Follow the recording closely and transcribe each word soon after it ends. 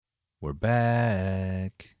We're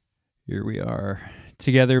back. Here we are,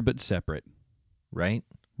 together but separate. Right?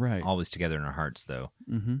 Right. Always together in our hearts, though.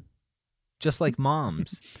 Mm-hmm. Just like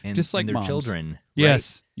moms and, Just like and their moms. children.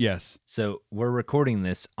 Yes. Right? Yes. So we're recording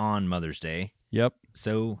this on Mother's Day. Yep.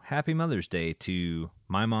 So happy Mother's Day to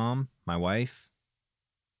my mom, my wife,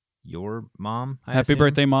 your mom. I Happy assume?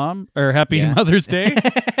 birthday, Mom. Or happy Yeah. Mother's Day.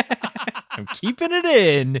 I'm keeping it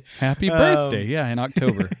in. Happy birthday. Yeah, in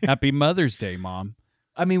October. Happy Mother's Day, Mom.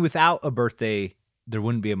 I mean, without a birthday, there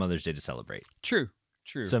wouldn't be a Mother's Day to celebrate. True.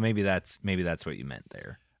 So maybe that's what you meant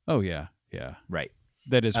there. Oh, yeah. Yeah. Right.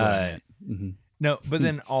 That is what I meant. Mm-hmm. No, but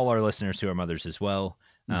then all our listeners who are mothers as well,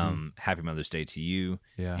 Mm-hmm. happy Mother's Day to you.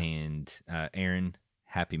 Yeah. And Aaron,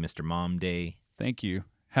 happy Mr. Mom Day. Thank you.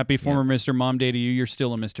 Happy former Mr. Mom Day to you. You're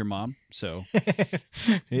still a Mr. Mom. So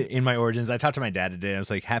In my origins, I talked to my dad today. And I was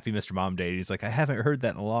like, happy Mr. Mom Day. And he's like, I haven't heard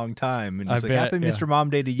that in a long time. And I he's like, bet, happy yeah. Mr. Mom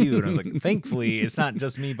Day to you. And I was like, thankfully, it's not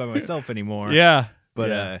just me by myself anymore. yeah.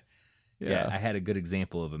 But yeah. I had a good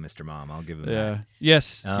example of a Mr. Mom. I'll give him Yeah. that.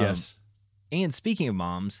 Yes. Um, yes. And speaking of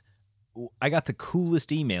moms, I got the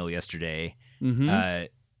coolest email yesterday. Mm-hmm.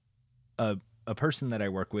 A person that I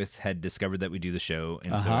work with had discovered that we do the show,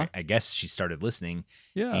 and so Uh-huh. I guess she started listening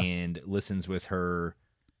Yeah. and listens with her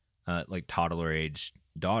like toddler age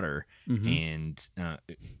daughter, Mm-hmm. and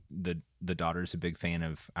the daughter's a big fan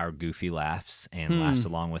of our goofy laughs and laughs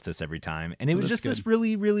along with us every time. And it was That's just this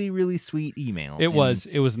really, really, really sweet email. It And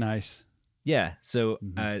was nice. yeah. So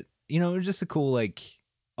Mhm. it was just a cool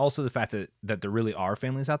also the fact that there really are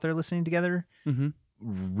families out there listening together. Mm-hmm.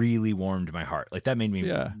 Really warmed my heart. Like that made me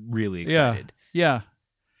Yeah. really excited. Yeah.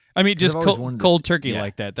 I mean, 'Cause just I've always wanted cold this- turkey yeah.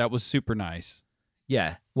 like that. That was super nice.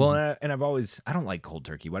 Yeah. Well, and I don't like cold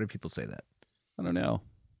turkey. Why do people say that? I don't know.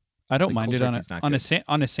 I don't Like, mind cold it turkey's not on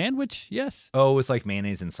good. a sandwich. Yes. Oh, with like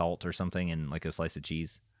mayonnaise and salt or something and like a slice of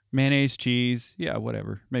cheese. Mayonnaise, cheese. Yeah,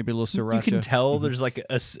 whatever. Maybe a little sriracha. You can tell Mhm. there's like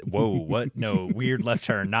whoa, what? No, weird left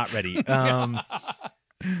turn, not ready.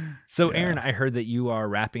 So Yeah. Aaron, I heard that you are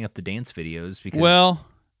wrapping up the dance videos because Well,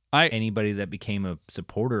 anybody that became a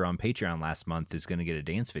supporter on Patreon last month is going to get a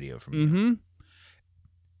dance video from you. mm-hmm.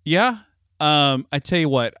 Yeah. I tell you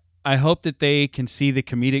what, I hope that they can see the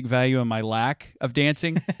comedic value in my lack of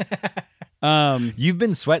dancing. You've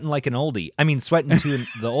been sweating like an oldie. I mean, sweating to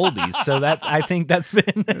the oldies. So that I think that's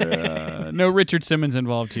been No Richard Simmons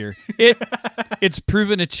involved here. It's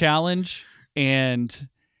proven a challenge, and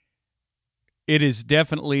it is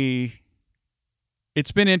definitely.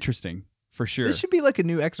 It's been interesting for sure. This should be like a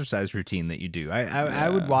new exercise routine that you do. I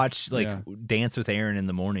would Yeah, watch like yeah. Dance with Aaron in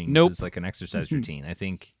the mornings Nope. as like an exercise routine. I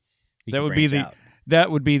think you That could would be branch out.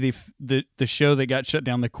 That would be the show that got shut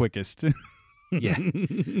down the quickest. Yeah.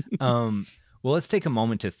 Well, let's take a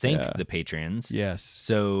moment to thank Yeah. the patrons. Yes.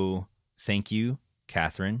 So thank you,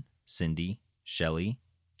 Catherine, Cindy, Shelly,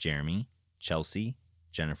 Jeremy, Chelsea,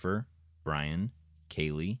 Jennifer, Brian,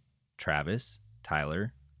 Kaylee, Travis,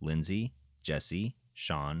 Tyler, Lindsay, Jesse,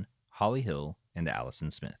 Sean, Holly Hill, and Allison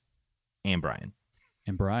Smith. And Brian.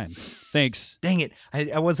 And Brian. Thanks. Dang it.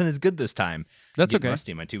 I wasn't as good this time. That's Getting okay.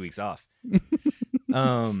 rusty in my 2 weeks off.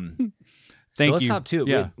 Thank so let's you. hop to it.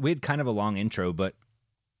 Yeah. We had kind of a long intro, but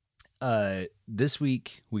this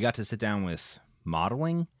week we got to sit down with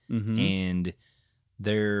modeling, Mm-hmm. and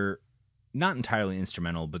they're not entirely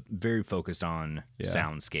instrumental, but very focused on Yeah.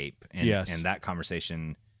 soundscape. And, Yes. and that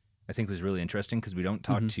conversation I think was really interesting because we don't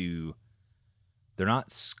talk Mhm. to, they're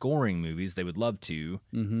not scoring movies. They would love to,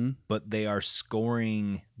 Mm-hmm. but they are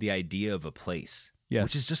scoring the idea of a place, Yes.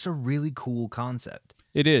 which is just a really cool concept.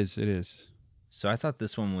 It is. It is. So I thought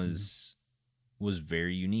this one was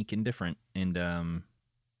very unique and different, and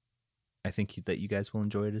I think that you guys will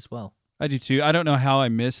enjoy it as well. I do too. I don't know how I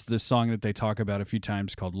missed the song that they talk about a few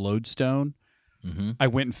times called Lodestone. Mm-hmm. I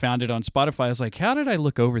went and found it on Spotify. I was like, how did I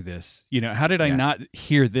look over this? How did I Yeah. not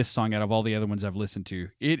hear this song out of all the other ones I've listened to?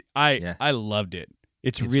 I loved it.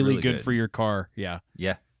 It's really good for your car. Yeah.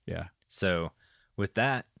 Yeah. Yeah. So with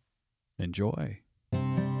that, Enjoy.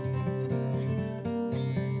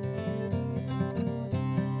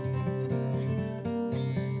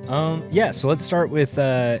 so let's start with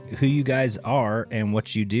who you guys are and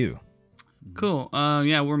what you do. Cool.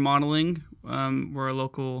 Yeah, we're modeling. We're a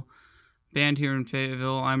local band here in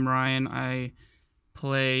Fayetteville. I'm Ryan. I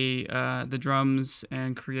play the drums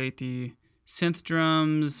and create the synth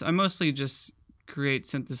drums. I mostly just create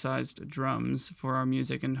synthesized drums for our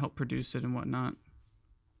music and help produce it and whatnot.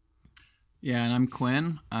 Yeah, and I'm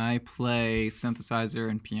Quinn. I play synthesizer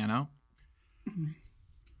and piano.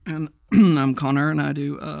 And I'm Connor, and I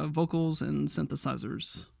do vocals and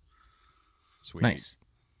synthesizers. Sweet. Nice.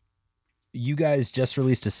 You guys just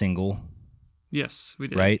released a single, Yes, we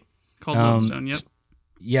did. right? Called Um, Lodestone, yep.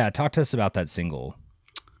 Yeah, talk to us about that single.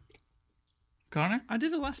 Connor? I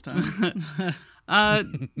did it last time.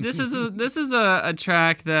 This is a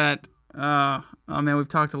track that oh man, we've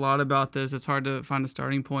talked a lot about this. It's hard to find a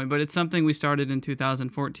starting point, but it's something we started in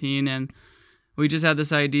 2014, and we just had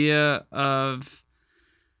this idea of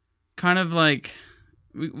kind of like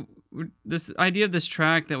this idea of this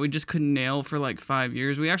track that we just couldn't nail for like 5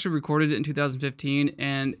 years. We actually recorded it in 2015,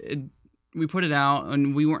 and we put it out,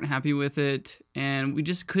 and we weren't happy with it, and we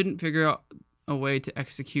just couldn't figure out a way to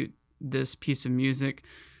execute this piece of music,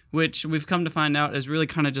 which we've come to find out is really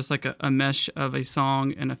kind of just like a mesh of a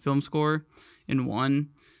song and a film score in one.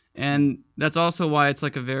 And that's also why it's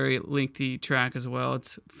like a very lengthy track as well.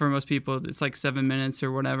 It's for most people, it's like 7 minutes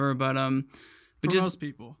or whatever. But most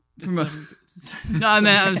people. No,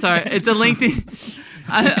 I'm sorry. It's a lengthy.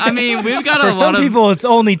 I mean, we've got For a lot some of people, it's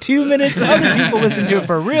only 2 minutes. Other people listen to it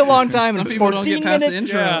for a real long time. Some And it's people 14 don't get past the minutes.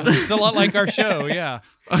 intro. Yeah, it's a lot like our show. Yeah.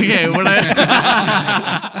 Okay, what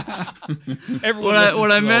Everyone I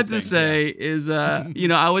listens meant the to whole thing, say is,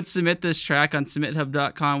 I would submit this track on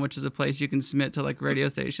submithub.com, which is a place you can submit to like radio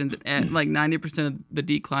stations, and like 90% of the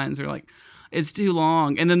declines are like, it's too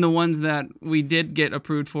long. And then the ones that we did get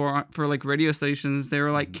approved for like radio stations, they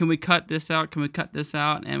were like, can we cut this out? Can we cut this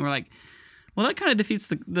out? And we're like, well, that kind of defeats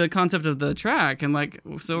the concept of the track. And like,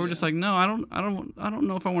 so we're just like, no, I don't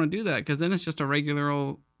know if I want to do that, because then it's just a regular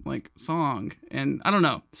old like song, and I don't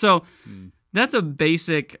know. So that's a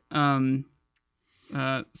basic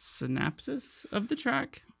synopsis of the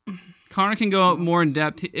track. Connor can go more in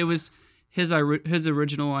depth. It was his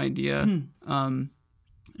original idea, and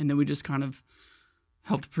then we just kind of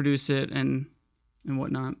helped produce it and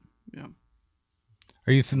whatnot. Yeah.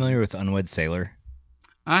 Are you familiar with Unwed Sailor?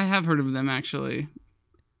 I have heard of them actually.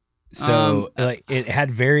 So like it had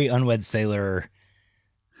very Unwed Sailor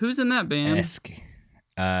Who's in that band? esque.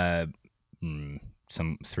 Some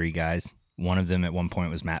 3 guys. One of them at one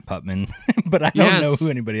point was Matt Putman, but I don't know who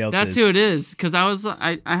anybody else That's is. who it is. Because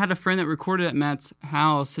I had a friend that recorded at Matt's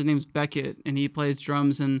house. His name's Beckett, and he plays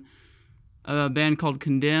drums in a band called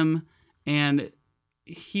Condemn. And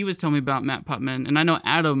he was telling me about Matt Putman, and I know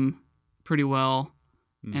Adam pretty well.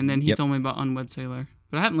 And then he Yep. told me about Unwed Sailor,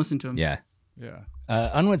 but I haven't listened to him. Yeah. Yeah.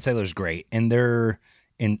 Unwed Sailor's great, and they're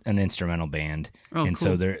an instrumental band. Oh, and cool.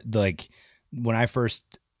 so they're like, when I first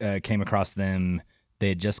came across them, they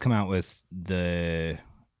had just come out with I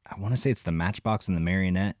want to say it's the Matchbox and the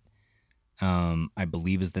Marionette, I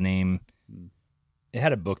believe is the name. It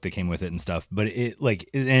had a book that came with it and stuff, but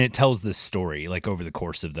it tells this story like over the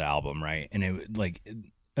course of the album, right? And it like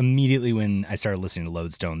immediately when I started listening to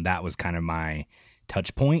Lodestone, that was kind of my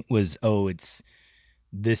touch point was,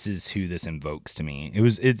 this is who this invokes to me.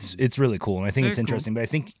 It's really cool, and I think Very it's interesting. But I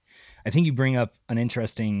think you bring up an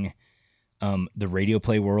interesting. The radio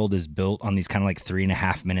play world is built on these kind of like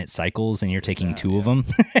 3.5 minute cycles, and you're taking 2 of them.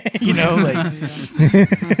 Like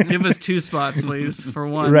Give us 2 spots, please, for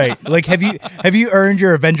one. right? Like have you earned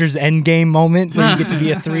your Avengers Endgame moment where you get to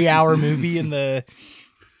be a 3-hour movie in the.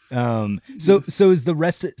 So is the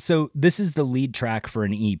rest? So this is the lead track for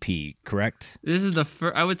an EP, correct? This is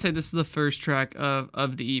I would say this is the first track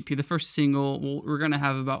of the EP, the first single. We're gonna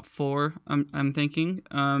have about 4. I'm thinking,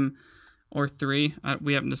 or 3.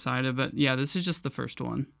 We haven't decided, but yeah, this is just the first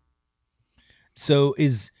one. So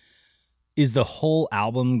is the whole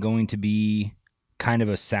album going to be kind of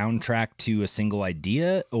a soundtrack to a single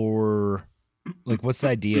idea, or like what's the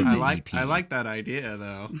idea of the EP? I like that idea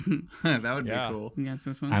though. That would Yeah. be cool. You got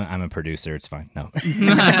this one? I'm a producer. It's fine. No.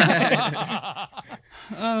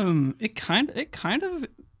 It kind of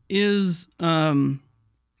is like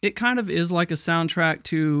a soundtrack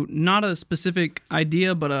to not a specific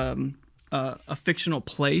idea, but a fictional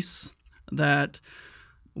place that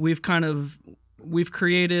we've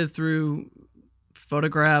created through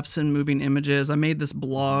photographs and moving images. I made this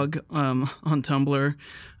blog on Tumblr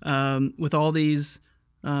with all these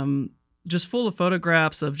just full of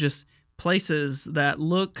photographs of just places that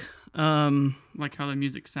look like how the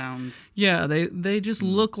music sounds. yeah, they just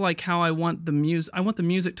look like how I want the music. I want the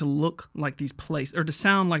music to look like these places, or to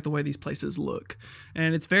sound like the way these places look.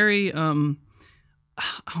 And it's very oh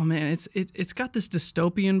man, it's got this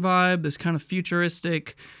dystopian vibe, this kind of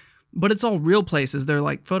futuristic, but it's all real places. They're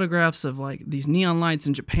like photographs of like these neon lights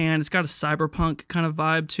in Japan. It's got a cyberpunk kind of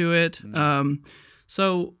vibe to it.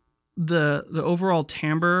 So the overall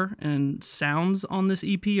timbre and sounds on this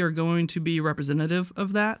EP are going to be representative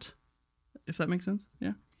of that, if that makes sense.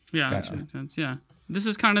 Yeah. Yeah, Gotcha. that makes sense. Yeah,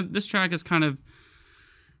 this track has kind of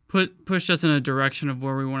pushed us in a direction of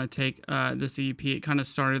where we want to take this EP. It kind of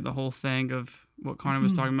started the whole thing of what Connor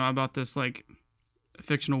was talking about this like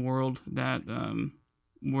fictional world that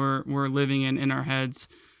we're living in our heads.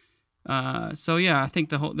 So yeah, I think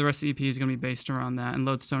the rest of the EP is gonna be based around that, and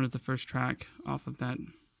Lodestone is the first track off of that.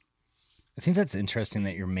 I think that's interesting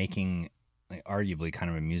that you're making like arguably kind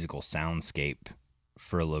of a musical soundscape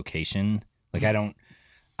for a location. Like I don't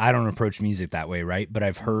approach music that way, right? But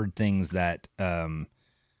I've heard things that I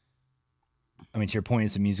mean, to your point,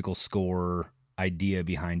 it's a musical score idea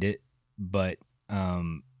behind it, but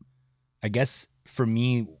I guess for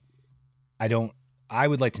me, I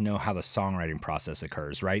would like to know how the songwriting process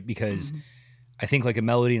occurs, right? Because I think like a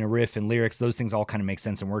melody and a riff and lyrics, those things all kind of make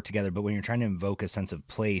sense and work together. But when you're trying to invoke a sense of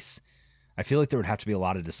place, I feel like there would have to be a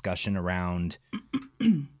lot of discussion around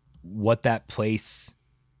what that place,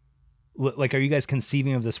 like, are you guys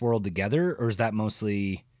conceiving of this world together, or is that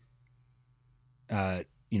mostly,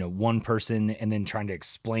 one person and then trying to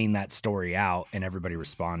explain that story out and everybody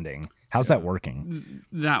responding? How's that working?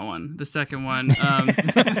 That one, the second one. Is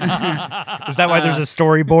that why there's a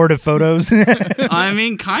storyboard of photos? I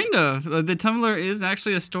mean, kind of. The Tumblr is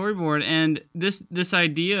actually a storyboard, and this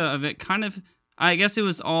idea of it kind of, I guess it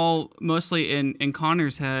was all mostly in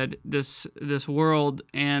Connor's head, this world,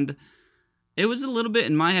 and it was a little bit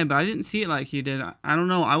in my head, but I didn't see it like he did. I don't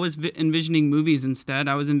know. I was envisioning movies instead.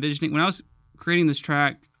 I was envisioning, when I was creating this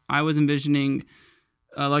track, I was envisioning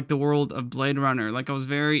like the world of Blade Runner. Like I was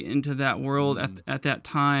very into that world at that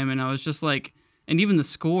time, and I was just like, and even the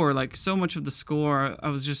score, like so much of the score, I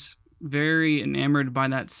was just very enamored by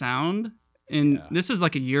that sound. And this was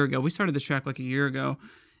like a year ago. We started the track like a year ago,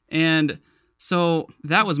 and so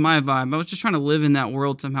that was my vibe. I was just trying to live in that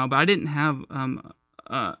world somehow, but I didn't have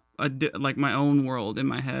like my own world in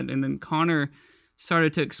my head. And then Connor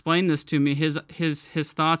started to explain this to me, his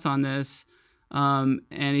thoughts on this. And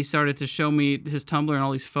he started to show me his Tumblr and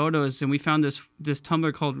all these photos, and we found this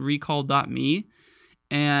Tumblr called recall.me,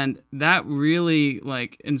 and that really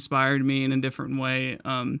like inspired me in a different way,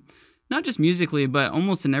 not just musically, but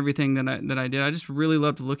almost in everything that I did. I just really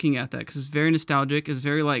loved looking at that because it's very nostalgic. It's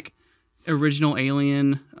very like original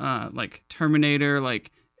Alien, like Terminator,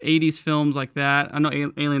 like 80s films like that. I know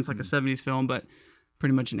Alien's like a 70s film, but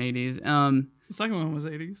pretty much an 80s. The second one was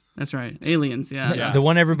 80s. That's right. Aliens, yeah. The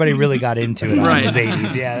one everybody really got into it on Right. was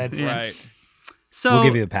 80s. Yeah, that's Right. So we'll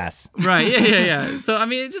give you a pass. Right. Yeah. So I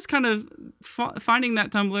mean, it just kind of finding that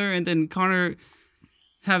Tumblr, and then Connor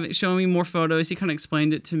showing me more photos. He kind of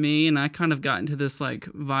explained it to me, and I kind of got into this like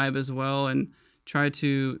vibe as well, and tried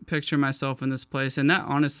to picture myself in this place. And that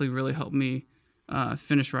honestly really helped me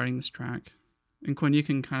finish writing this track. And Quinn, you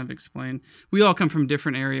can kind of explain. We all come from a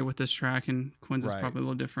different area with this track, and Quinn's is probably a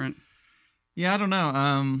little different. Yeah, I don't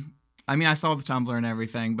know. I mean, I saw the Tumblr and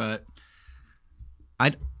everything, but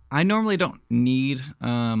I normally don't need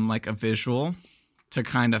like a visual to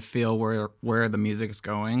kind of feel where the music is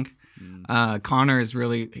going. Connor does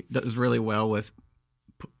really well with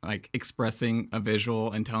like expressing a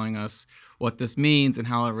visual and telling us what this means and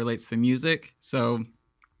how it relates to music. So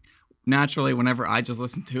naturally, whenever I just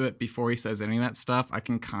listen to it before he says any of that stuff, I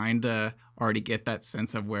can kind of already get that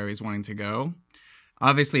sense of where he's wanting to go.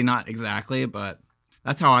 Obviously not exactly, but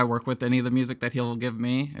that's how I work with any of the music that he'll give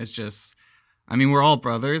me. It's just, I mean, we're all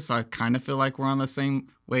brothers, so I kind of feel like we're on the same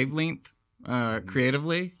wavelength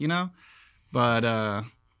creatively, you know? But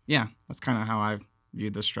yeah, that's kind of how I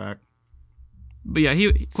viewed this track. But yeah,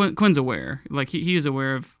 Quinn's aware. Like he is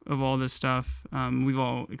aware of all this stuff. We've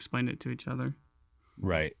all explained it to each other.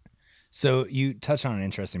 Right. So you touched on an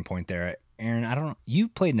interesting point there, Aaron. You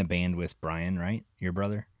played in a band with Brian, right? Your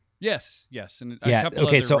brother? Yes, and Yeah, a couple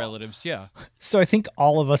okay, other so- relatives. Yeah. So I think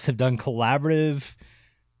all of us have done collaborative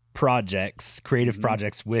projects, creative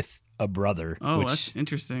projects with a brother. Oh, which, that's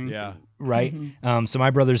interesting. Yeah. right. Mhm. So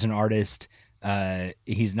my brother's an artist.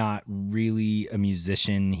 He's not really a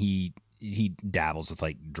musician. He dabbles with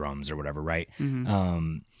like drums or whatever, right?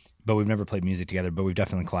 Mhm. But we've never played music together, but we've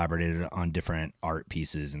definitely collaborated on different art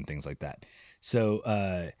pieces and things like that.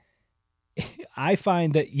 So I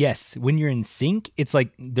find that, yes, when you're in sync, it's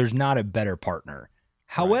like there's not a better partner.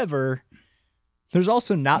 However, there's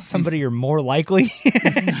also not somebody you're more likely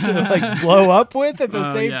to like blow up with at the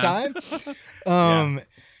Oh, same yeah. time.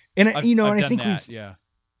 And I've and I done think that, yeah.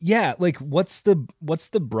 yeah, like what's the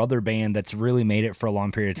brother band that's really made it for a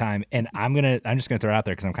long period of time? And I'm just gonna throw it out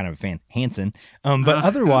there because I'm kind of a fan, Hanson. But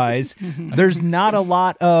otherwise, there's not a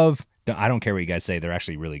lot of. I don't care what you guys say; they're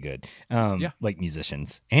actually really good, like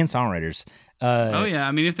musicians and songwriters. Oh yeah,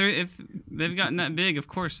 I mean if they've gotten that big, of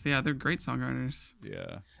course, yeah, they're great songwriters.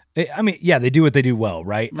 Yeah. I mean, yeah, they do what they do well,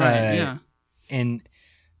 right? Right. Yeah. And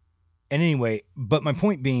anyway, but my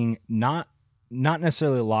point being, not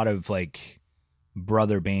necessarily a lot of like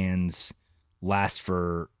brother bands last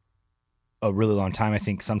for a really long time. I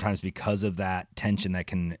think sometimes because of that tension that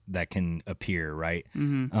can appear, right?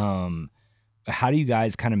 Mm-hmm. How do you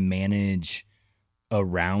guys kind of manage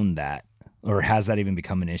around that, or has that even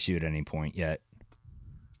become an issue at any point yet?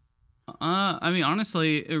 I mean,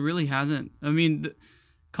 honestly, it really hasn't. I mean,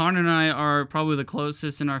 Connor and I are probably the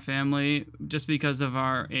closest in our family just because of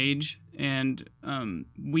our age, and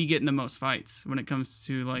we get in the most fights when it comes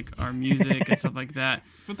to like our music and stuff like that.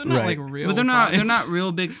 But they're not Right. like real. But they're not fights.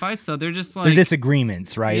 real big fights though. They're just They're like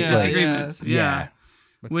disagreements, right? Yeah, Like, disagreements. Yeah.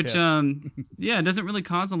 Which Yeah. yeah, it doesn't really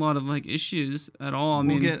cause a lot of like issues at all. I We'll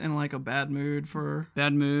mean, get in like a bad mood for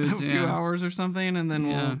bad a moods. few Yeah. hours or something, and then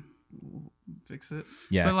Yeah. we'll fix it.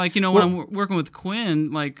 yeah. But like, you know, when I'm working with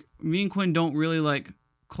Quinn, like me and Quinn don't really like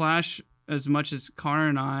clash as much as Connor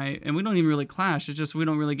and I, and we don't even really clash. It's just we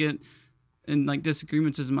don't really get in like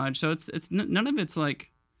disagreements as much. So none of it's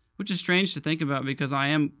like, which is strange to think about because I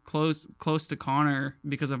am close to Connor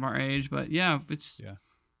because of our age. But yeah, it's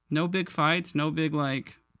no big fights, no big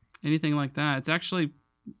like anything like that. It's actually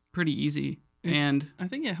pretty easy. And I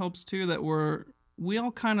think it helps too that we're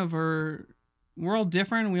all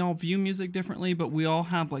different. We all view music differently, but we all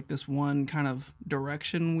have like this one kind of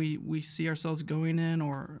direction we see ourselves going in,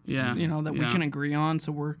 or Yeah. that we Yeah. can agree on.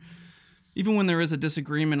 So we're, even when there is a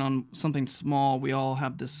disagreement on something small, we all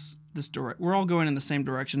have this direct. We're all going in the same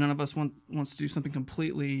direction. None of us wants to do something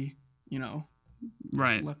completely,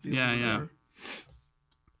 right. left field. Yeah, or yeah. whatever.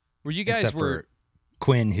 Were you guys Except were for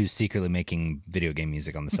Quinn, who's secretly making video game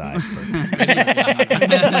music on the side.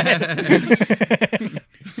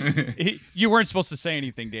 you weren't supposed to say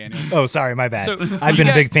anything, Daniel. Oh, sorry, my bad. So, I've you been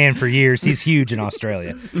a guys- big fan for years. He's huge in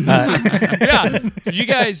Australia. Yeah, you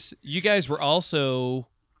guys were also.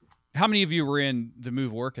 How many of you were in the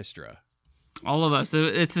Move Orchestra? All of us.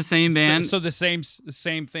 It's the same band. So the same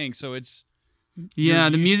thing. So it's yeah,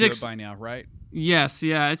 you're the used to it music's by now, right? yes,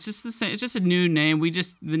 yeah. It's just the same. It's just a new name.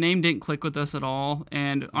 The name didn't click with us at all.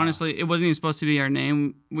 And honestly, it wasn't even supposed to be our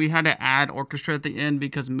name. We had to add orchestra at the end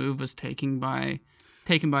because Move was taken by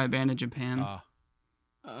a band in Japan.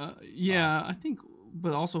 Yeah, I think,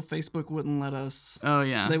 but also Facebook wouldn't let us. Oh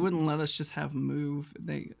yeah. They wouldn't let us just have Move.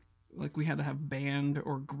 We had to have band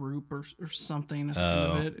or group or something at the end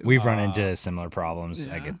of it. It We've was- run into similar problems.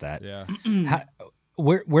 I Yeah. get that. Yeah.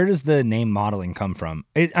 Where does the name modeling come from?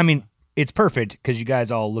 I mean, it's perfect because you guys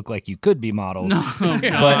all look like you could be models. no. But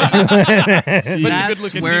But it's a That's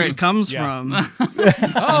good-looking where dude. it comes Yeah. from.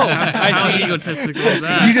 Oh, I How see. egotistical is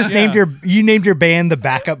that? you just named your band the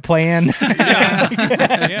backup plan.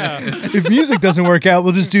 Yeah. If music doesn't work out,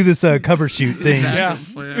 we'll just do this cover shoot thing. Yeah.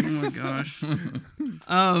 Oh my gosh.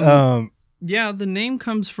 Yeah, the name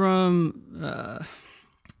comes from.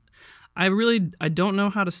 I don't know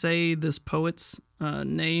how to say this poet's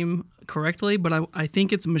name correctly, but I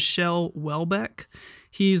think it's Michel Houellebecq.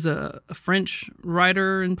 He's a French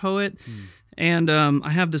writer and poet, and I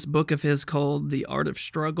have this book of his called The Art of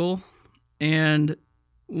Struggle, and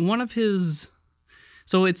one of his.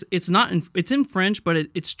 So it's in French, but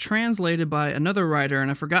it's translated by another writer,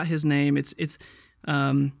 and I forgot his name. It's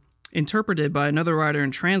interpreted by another writer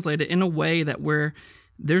and translated in a way that where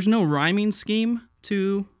there's no rhyming scheme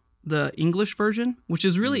to the English version, which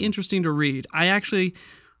is really interesting to read. I actually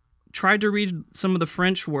tried to read some of the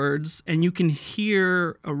French words, and you can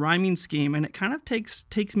hear a rhyming scheme, and it kind of takes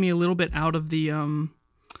me a little bit out of the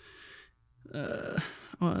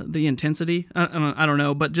intensity. I don't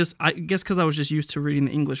know, but I guess because I was just used to reading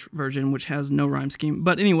the English version, which has no rhyme scheme.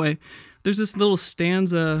 But anyway, there's this little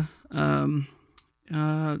stanza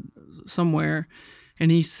somewhere,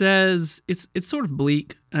 and he says it's sort of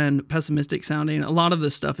bleak and pessimistic sounding. A lot of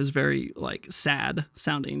this stuff is very like sad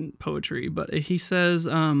sounding poetry, but he says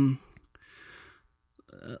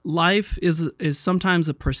life is sometimes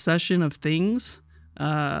a procession of things.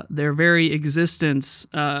 Their very existence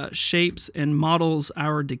shapes and models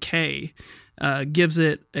our decay, gives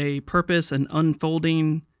it a purpose, an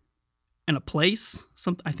unfolding, and a place.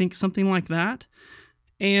 I think something like that.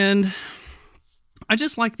 And I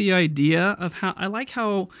just like the idea of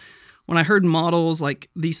how when I heard models, like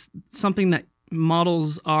something that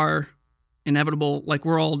models are inevitable, like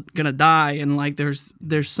we're all gonna die, and like there's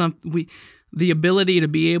the ability to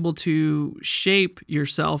be able to shape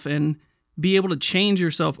yourself and be able to change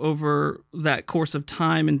yourself over that course of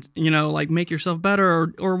time, and like make yourself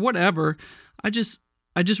better or whatever. I just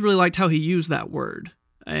really liked how he used that word,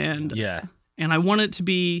 and I want it to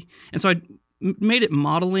be, and so I made it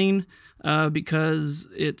modeling because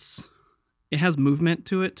it has movement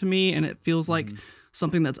to it to me, and it feels like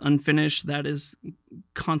something that's unfinished that is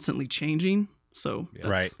constantly changing. So that's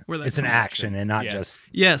Right. where that It's an comes- action and not Yes. just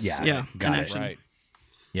Yes, Yeah, yeah, got an it. action. Right.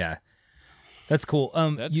 Yeah, that's cool.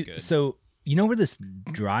 That's good. So You know where this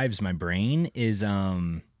drives my brain is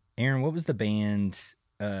Aaron, what was the band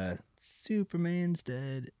Superman's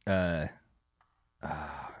Dead? You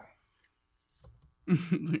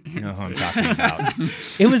know who I'm talking about.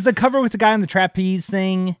 It was the cover with the guy on the trapeze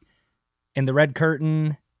thing and the red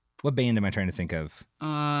curtain. What band am I trying to think of?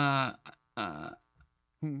 I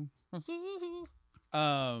feel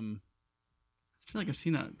like I've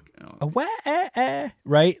seen that.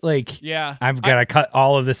 Right? Like, Yeah. I've got to cut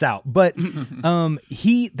all of this out. But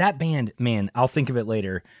that band, man, I'll think of it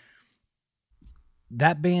later.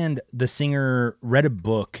 That band, the singer read a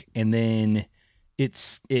book and then it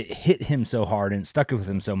hit him so hard and stuck with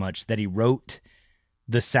him so much that he wrote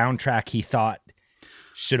the soundtrack he thought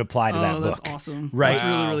should apply to that book. That's awesome. Right. That's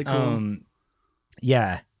really, really cool.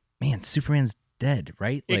 Yeah. Man, Superman's dead,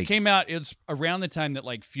 right? It came out, it's around the time that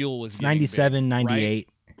like Fuel was It's getting 97, big, 98.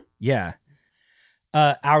 Right? Yeah.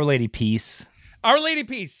 Our Lady Peace. Our Lady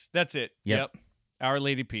Peace. That's it. Yep. Our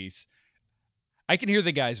Lady Peace. I can hear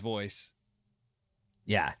the guy's voice.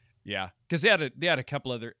 Yeah. Yeah. Because they had a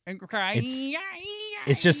couple other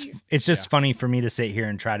It's just funny for me to sit here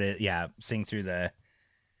and try to sing through the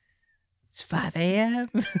it's 5 a.m.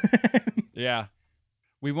 Yeah.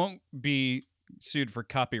 We won't be sued for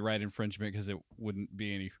copyright infringement because it wouldn't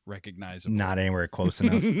be any recognizable. Not anywhere close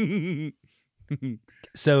enough.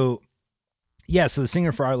 So the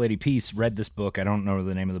singer for Our Lady Peace read this book. I don't know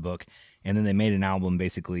the name of the book. And then they made an album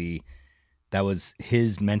basically that was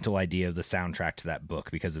his mental idea of the soundtrack to that book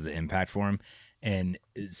because of the impact for him. And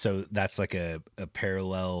so that's like a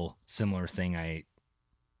parallel, similar thing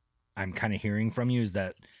I'm kind of hearing from you is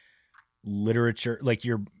that literature, like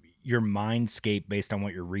your mindscape based on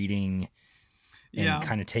what you're reading and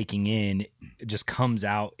kind of taking in, it just comes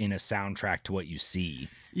out in a soundtrack to what you see.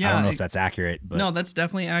 Yeah, I don't know if that's accurate, but no, that's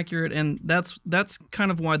definitely accurate, and that's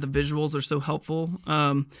kind of why the visuals are so helpful.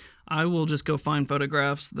 I will just go find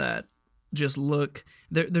photographs that just look.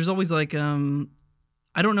 There's always like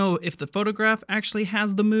I don't know if the photograph actually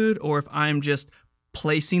has the mood or if I'm just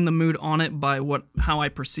placing the mood on it by how I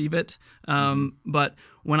perceive it. But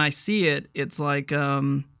when I see it, it's like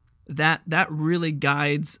that really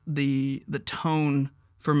guides the tone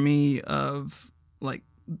for me of like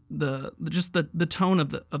the tone of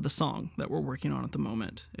the song that we're working on at the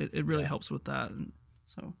moment. It really helps with that. And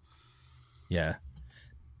so yeah.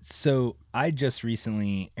 So I just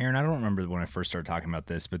recently, Aaron, I don't remember when I first started talking about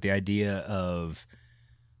this, but the idea of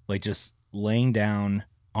like just laying down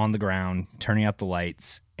on the ground, turning out the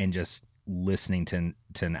lights, and just listening to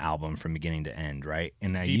an album from beginning to end, right?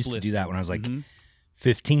 And I used to do that when I was like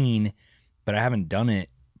 15, but I haven't done it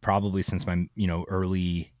probably since my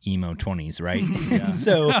early emo 20s, right?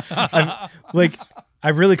 So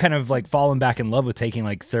I've really kind of like fallen back in love with taking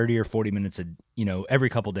like 30 or 40 minutes every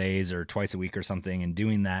couple days or twice a week or something and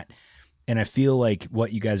doing that. And I feel like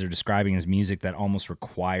what you guys are describing is music that almost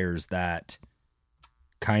requires that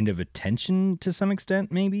kind of attention to some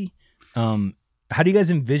extent, maybe. How do you guys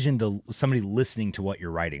envision somebody listening to what you're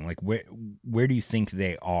writing? Like where do you think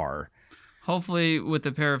they are? Hopefully with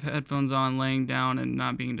a pair of headphones on, laying down and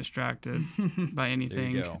not being distracted by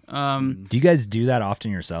anything. There you go. Do you guys do that often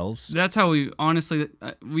yourselves? That's how we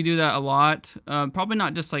do that a lot. Probably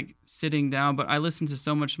not just like sitting down, but I listen to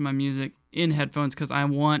so much of my music in headphones because I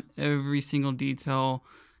want every single detail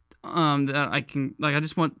that I can. Like I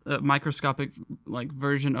just want a microscopic like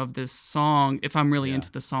version of this song. If I'm really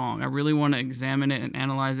into the song, I really want to examine it and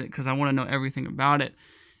analyze it because I want to know everything about it.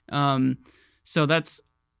 So that's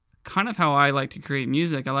kind of how I like to create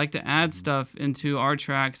music. I like to add stuff into our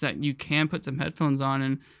tracks that you can put some headphones on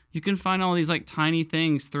and you can find all these like tiny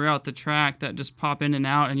things throughout the track that just pop in and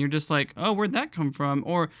out and you're just like, oh, where'd that come from?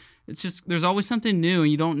 Or it's just, there's always something new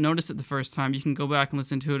and you don't notice it the first time. You can go back and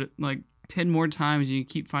listen to it like 10 more times and you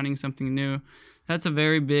keep finding something new. That's a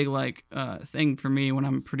very big like thing for me when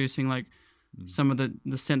I'm producing like some of the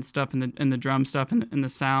synth stuff and the drum stuff and the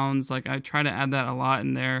sounds. Like I try to add that a lot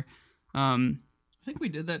in there. I think we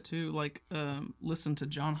did that too. Like, listen to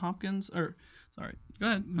John Hopkins, go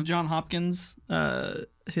ahead. John Hopkins,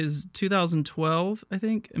 his 2012, I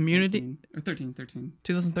think, Immunity. 13.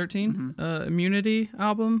 2013, Immunity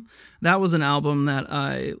album. That was an album that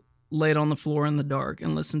I laid on the floor in the dark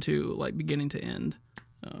and listened to like beginning to end.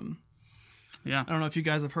 Yeah. I don't know if you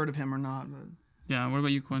guys have heard of him or not. But... Yeah. What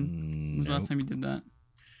about you, Quinn? When was the last time you did that?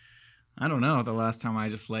 I don't know. The last time I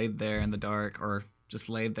just laid there in the dark or just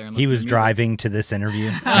laid there and he listened was to music. driving to this interview.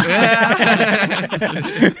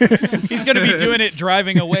 He's going to be doing it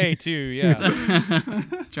driving away too. Yeah.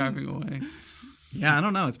 Driving away. Yeah, I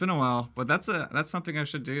don't know. It's been a while, but that's something I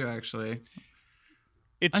should do actually.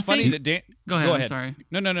 It's I funny think- that Dan. Go ahead. I'm sorry.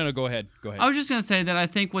 No. Go ahead. I was just gonna say that I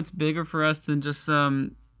think what's bigger for us than just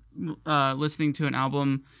listening to an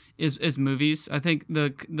album is movies. I think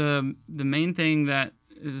the main thing that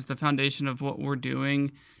is the foundation of what we're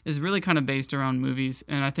doing is really kind of based around movies,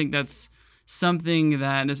 and I think that's something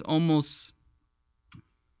that is almost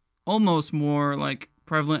more like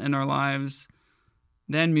prevalent in our lives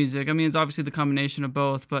than music. I mean, it's obviously the combination of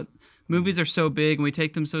both, but movies are so big and we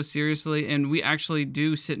take them so seriously, and we actually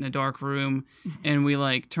do sit in a dark room and we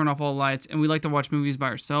like turn off all lights, and we like to watch movies by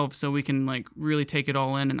ourselves so we can like really take it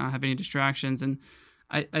all in and not have any distractions. And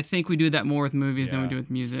I think we do that more with movies than we do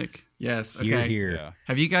with music. Yes. Okay. Here. Yeah.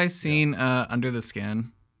 Have you guys seen Under the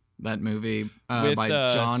Skin? That movie With, by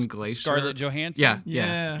John Glacier. Scarlett Johansson. Yeah.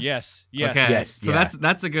 Yeah. Yes. Okay. Yes, So yeah.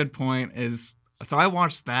 that's a good point. So I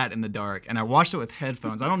watched that in the dark, and I watched it with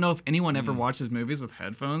headphones. I don't know if anyone ever watches movies with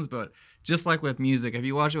headphones, but just like with music, if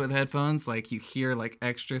you watch it with headphones, like you hear like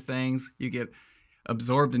extra things, you get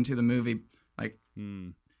absorbed into the movie. Like,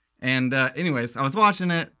 and anyways, I was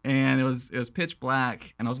watching it, and it was pitch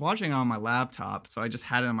black, and I was watching it on my laptop, so I just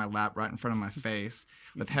had it on my lap right in front of my face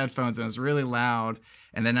with headphones, and it was really loud.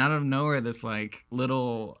 And then out of nowhere, this like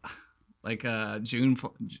little like June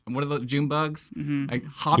bugs like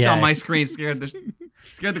hopped Yeah. on my screen, scared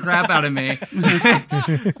the crap out of me.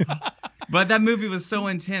 But that movie was so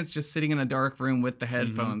intense, just sitting in a dark room with the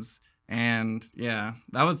headphones. And yeah,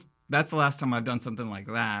 that's the last time I've done something like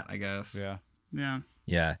that, I guess. Yeah. Yeah.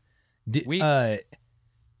 Yeah.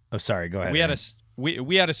 Oh, sorry. Go ahead. We had Aaron.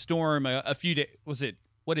 we had a storm a few days.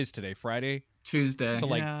 What is today? Friday. Tuesday. So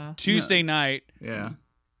like Yeah. Tuesday night. Yeah.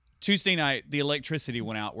 Tuesday night, the electricity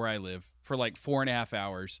went out where I live for like 4.5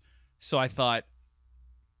 hours. So I thought,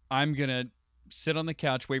 I'm going to sit on the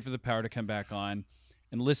couch, wait for the power to come back on,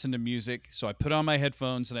 and listen to music. So I put on my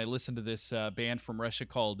headphones and I listened to this band from Russia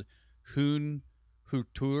called Hun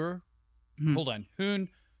Hurtur. Hold on. Hun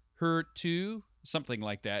Hurtu, something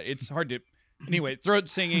like that. It's hard to. Anyway, throat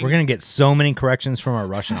singing. We're gonna get so many corrections from our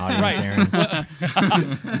Russian audience, Right.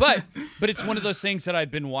 Aaron. but it's one of those things that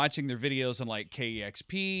I've been watching their videos on like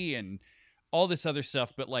KEXP and all this other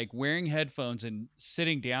stuff, but like wearing headphones and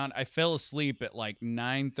sitting down, I fell asleep at like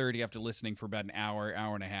 9:30 after listening for about an hour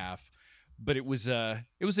and a half. But it was a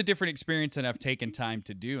different experience than I've taken time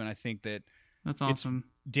to do, and I think that That's awesome.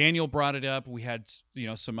 Daniel brought it up. We had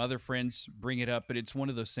some other friends bring it up, but it's one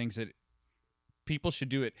of those things that people should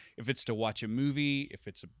do it if it's to watch a movie, if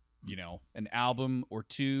it's an album or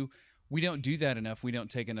two. We don't do that enough. We don't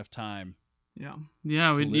take enough time. Yeah.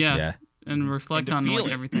 Yeah, to listen. Yeah. and reflect And to on feel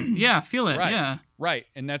like it. everything. Yeah, feel it. Right. Yeah. Right.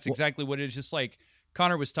 And that's exactly what it is. Just like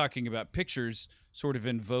Connor was talking about pictures sort of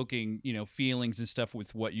invoking, feelings and stuff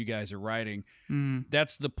with what you guys are writing. Mm.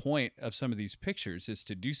 That's the point of some of these pictures, is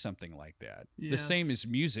to do something like that. The same Yes.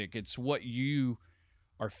 as music. It's what you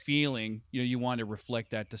are feeling. You want to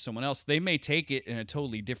reflect that to someone else. They may take it in a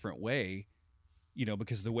totally different way,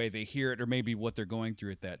 because of the way they hear it or maybe what they're going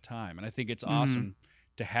through at that time. And I think it's awesome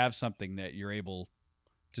to have something that you're able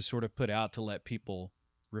to sort of put out to let people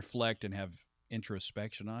reflect and have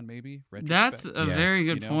introspection on, maybe. That's Retrospect. a very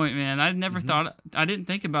good You know? point, man. I never Mhm. I didn't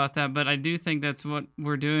think about that, but I do think that's what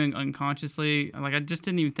we're doing unconsciously. Like I just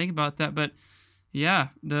didn't even think about that, but yeah,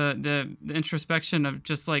 the introspection of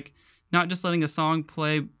just like not just letting a song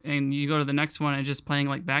play and you go to the next one and just playing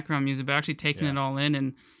like background music, but actually taking Yeah. it all in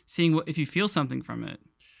and seeing if you feel something from it,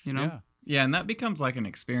 Yeah. Yeah, and that becomes like an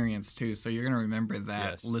experience too. So you're gonna remember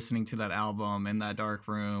that Yes. listening to that album in that dark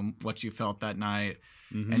room, what you felt that night,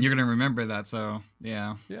 Mhm. and you're gonna remember that. So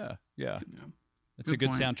yeah. Yeah. It's Good a good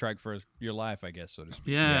point. soundtrack for your life, I guess, so to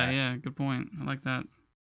speak. Yeah, good point. I like that.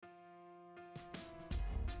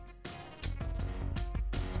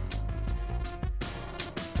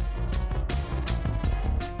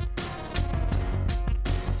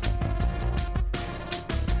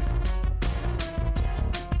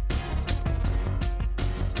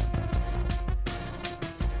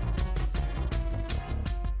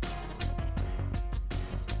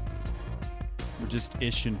 We're just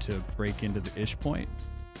ishing to break into the ish point.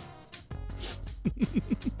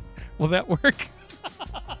 Will that work?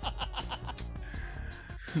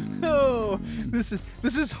 No, this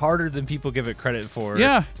is harder than people give it credit for.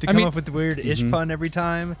 Yeah, to I come mean- up with the weird ish Mhm. pun every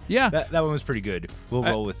time. Yeah. that one was pretty good. We'll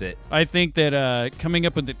roll with it. I think that coming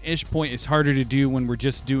up with an ish point is harder to do when we're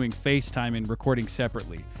just doing FaceTime and recording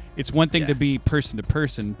separately. It's one thing to be person to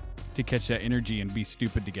person to catch that energy and be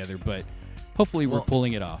stupid together, but hopefully we're Well-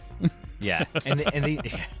 pulling it off. Yeah,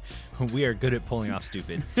 we are good at pulling off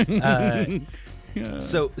stupid.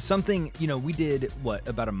 So something we did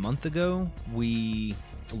about a month ago. We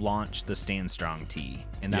launched the Stand Strong tee,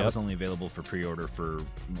 and that Yep. was only available for pre-order for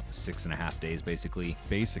 6.5 days, basically.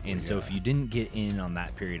 Basically, And so yeah. if you didn't get in on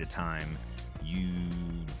that period of time, you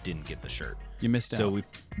didn't get the shirt. You missed So out.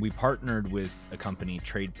 we partnered with a company,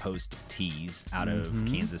 Trade Post Tees, out of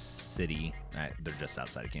Mhm. Kansas City. They're just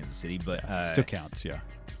outside of Kansas City, but Still counts, yeah.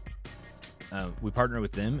 we partner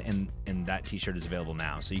with them, and that T-shirt is available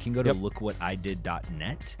now. So you can go to Yep.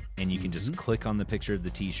 lookwhatidid.net, and you can just click on the picture of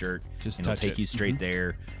the T-shirt, Just and it'll touch take it. you straight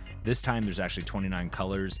there. This time, there's actually 29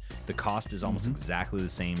 colors. The cost is almost exactly the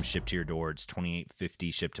same shipped to your door. It's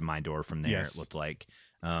 $28.50 shipped to my door from there. Yes. It looked like.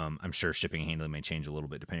 I'm sure shipping and handling may change a little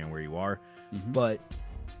bit depending on where you are, Mhm. but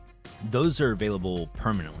those are available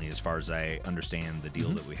permanently, as far as I understand the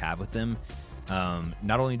deal that we have with them.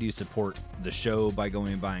 Not only do you support the show by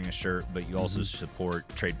going and buying a shirt, but you also support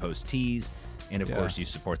Trade Post Tees, and of Yeah. course you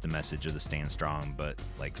support the message of the Stand Strong, but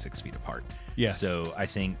like 6 feet apart. Yes. So I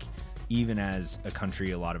think even as a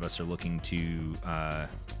country, a lot of us are looking to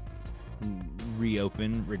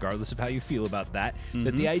reopen, regardless of how you feel about that.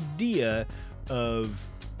 That the idea of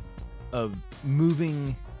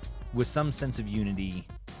moving with some sense of unity,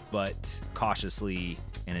 but cautiously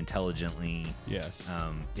and intelligently, Yes.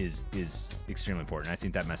 is extremely important. I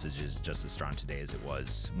think that message is just as strong today as it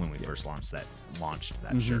was when we first launched that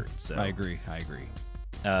shirt. So I agree.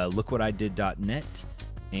 lookwhatidid.net,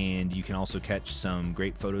 and you can also catch some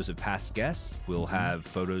great photos of past guests. We'll have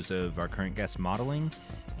photos of our current guests modeling,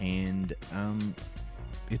 and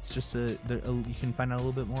it's just you can find out a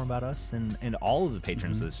little bit more about us and all of the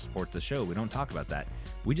patrons that support the show. We don't talk about that.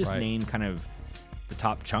 We just Right. name kind of the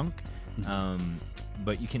top chunk,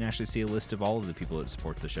 but you can actually see a list of all of the people that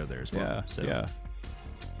support the show there as well. Yeah. So Yeah.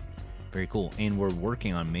 very cool. And we're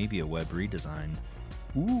working on maybe a web redesign.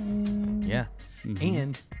 Ooh. Yeah. Mhm.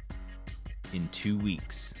 And in 2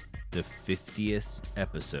 weeks, the 50th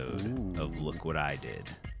episode of Look What I Did.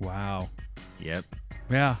 Wow. Yep.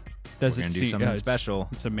 Yeah. We're going to do something it's- special.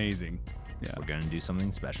 It's amazing. Yeah. We're going to do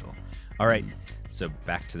something special. All right. So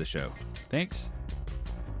back to the show. Thanks.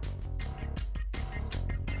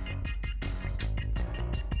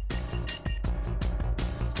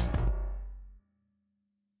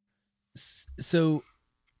 So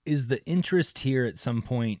is the interest here at some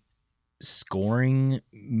point scoring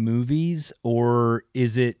movies, or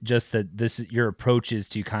is it just that your approach is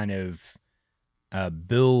to kind of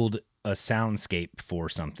build a soundscape for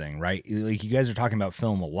something, right? Like you guys are talking about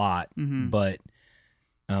film a lot, but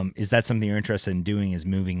is that something you're interested in doing, is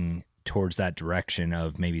moving towards that direction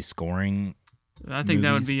of maybe scoring? I think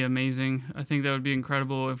that would movies? be amazing. I think that would be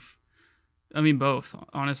incredible both.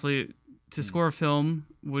 Honestly, to score a film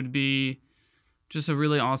would be just a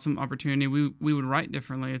really awesome opportunity. We would write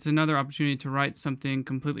differently. It's another opportunity to write something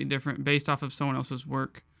completely different based off of someone else's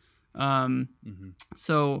work.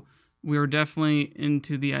 So we were definitely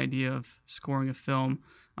into the idea of scoring a film.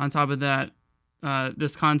 On top of that,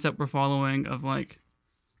 this concept we're following of like,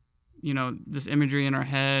 this imagery in our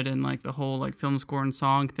head and like the whole like film score and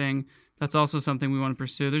song thing, that's also something we want to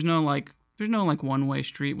pursue. There's no one-way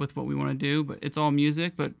street with what we want to do, but it's all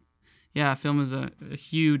music. But yeah, film is a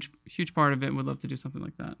huge part of it. Would love to do something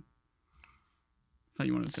like that. Thought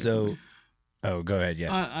you wanted to say something. Oh, go ahead.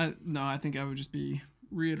 Yeah. I think I would just be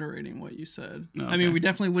reiterating what you said. Oh, I mean, okay. we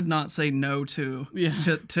definitely would not say no to Yeah.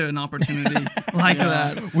 to an opportunity like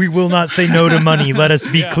that. We will not say no to money. Let us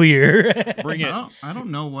be clear. Bring it. I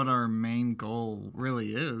don't know what our main goal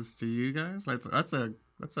really is. Do you guys? Like, that's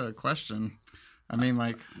a question. I mean,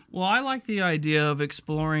 like, Well, I like the idea of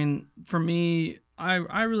exploring. For me,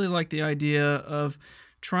 I really like the idea of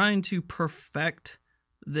trying to perfect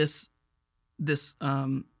this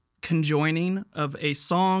conjoining of a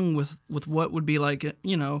song with what would be like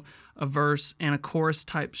a verse and a chorus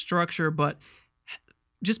type structure, but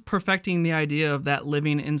just perfecting the idea of that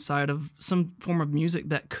living inside of some form of music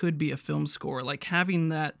that could be a film score, like having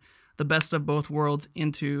that the best of both worlds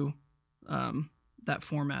into that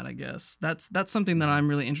format. I guess that's something that I'm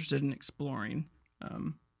really interested in exploring.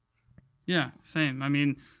 Yeah, same. I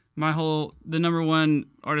mean, the number one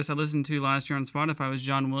artist I listened to last year on Spotify was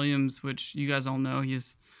John Williams, which you guys all know.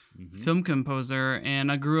 He's a film composer,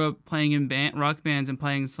 and I grew up playing in rock bands and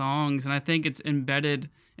playing songs, and I think it's embedded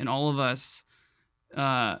in all of us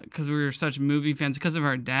because we were such movie fans. Because of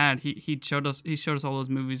our dad, he showed us all those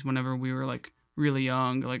movies whenever we were like really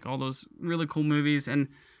young, like all those really cool movies, and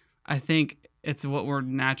I think it's what we're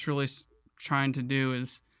naturally trying to do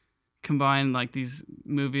is combine like these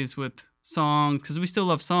movies with songs, because we still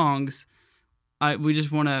love songs. We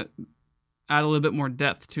just want to add a little bit more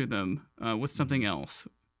depth to them with something else.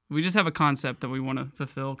 We just have a concept that we want to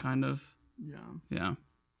fulfill, kind of. Yeah. Yeah.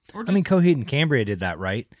 Or I mean, Coheed and Cambria did that,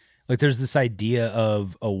 right? Like there's this idea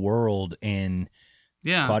of a world, and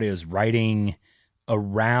Yeah. Claudio's writing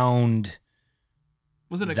around.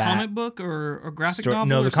 Was it a that comic book or a graphic novel?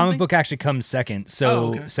 No, or the something? comic book actually comes second. So Oh,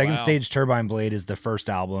 okay. Second Wow. Stage Turbine Blade is the first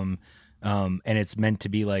album, and it's meant to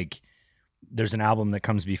be like there's an album that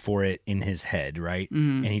comes before it in his head, right?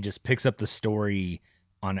 Mhm. And he just picks up the story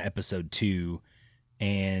on episode 2,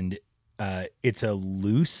 and it's a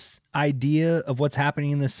loose idea of what's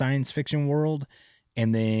happening in this science fiction world,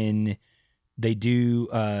 and then they do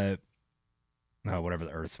whatever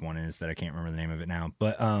the Earth one is that I can't remember the name of it now,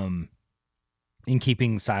 but In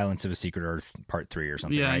Keeping Silence of a Secret Earth Part 3 or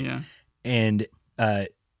something, Yeah, right? yeah. And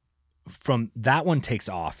from that one takes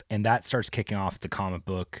off, and that starts kicking off the comic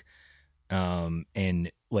book,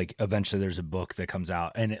 and like eventually there's a book that comes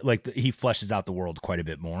out, and he fleshes out the world quite a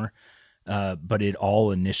bit more, but it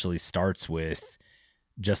all initially starts with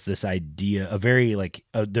just this idea, a very like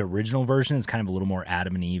the original version is kind of a little more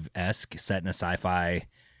Adam and Eve-esque, set in a sci-fi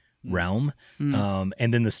realm,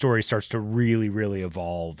 and then the story starts to really, really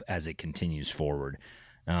evolve as it continues forward.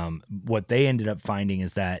 What they ended up finding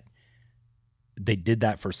is that they did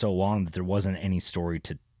that for so long that there wasn't any story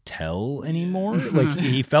to tell anymore. Like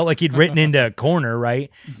he felt like he'd written into a corner, right?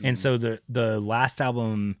 And so the last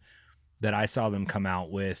album that I saw them come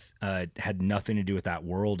out with had nothing to do with that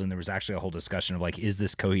world, and there was actually a whole discussion of like, is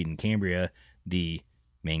this Coheed and Cambria the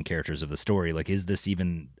main characters of the story? Like, is this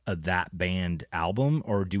even a that band album,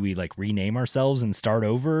 or do we like rename ourselves and start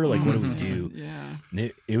over? Like, what do we do? Yeah.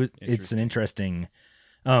 It's an interesting,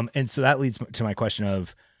 and so that leads to my question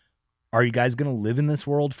of, are you guys going to live in this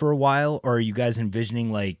world for a while, or are you guys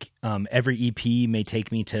envisioning like every EP may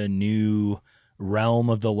take me to a new realm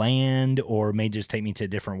of the land, or may just take me to a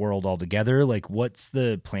different world altogether? Like, what's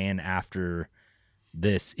the plan after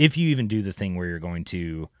this, if you even do the thing where you're going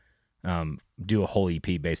to do a whole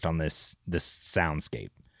EP based on this soundscape?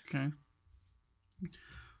 Okay.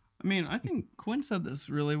 I mean, I think Quinn said this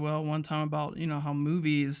really well one time about, how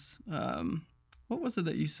movies, what was it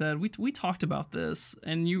that you said? We talked about this,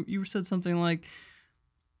 and you said something like,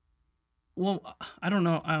 well, I don't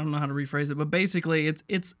know how to rephrase it, but basically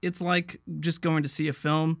it's like just going to see a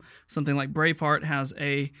film. Something like Braveheart has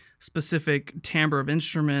a specific timbre of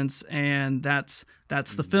instruments, and that's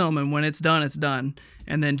the film, and when it's done, it's done.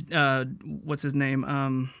 And then what's his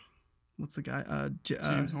name? What's the guy?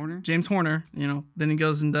 James Horner? James Horner, then he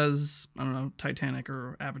goes and does, I don't know, Titanic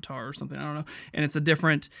or Avatar or something, I don't know. And it's a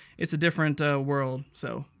different world.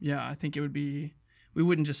 So yeah, I think we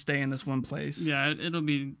wouldn't just stay in this one place. Yeah, it'll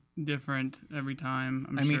be different every time,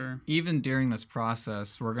 I'm I mean, sure. even during this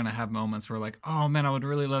process, we're going to have moments where like, oh man, I would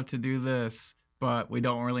really love to do this, but we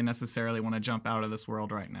don't really necessarily want to jump out of this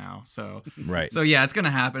world right now. So Right. So yeah, it's going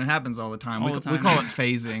to happen. It happens all the time. All We the call time. it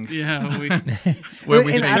phasing. Yeah, Where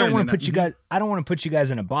we And I phase don't in want and to put you guys. I don't want to put you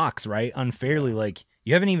guys in a box, right? Unfairly, like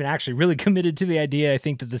you haven't even actually really committed to the idea. I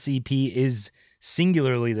think that this EP is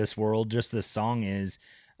singularly this world. Just this song is.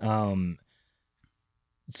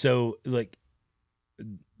 So like.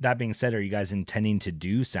 That being said, are you guys intending to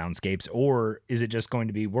do soundscapes, or is it just going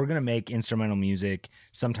to be, we're going to make instrumental music,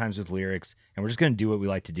 sometimes with lyrics, and we're just going to do what we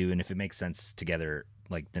like to do, and if it makes sense together,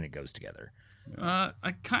 like then it goes together? we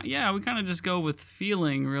kind of just go with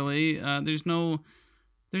feeling, really. There's no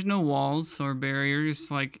walls or barriers.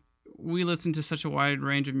 Like, we listen to such a wide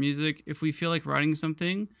range of music. If we feel like writing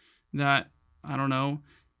something that, I don't know,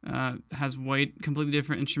 has completely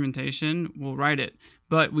different instrumentation, we'll write it.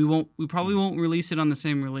 But we probably won't release it on the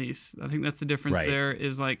same release. I think that's the difference. Right. There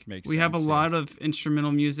is like, Makes we have a sense, lot of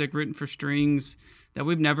instrumental music written for strings that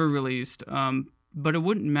we've never released. But it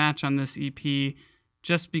wouldn't match on this EP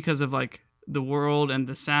just because of like the world and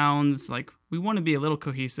the sounds. Like, we want to be a little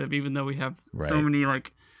cohesive, even though we have so Right. many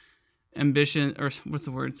like ambition, or what's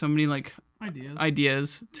the word? So many like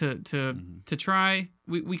Ideas. to try.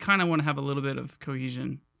 We kind of want to have a little bit of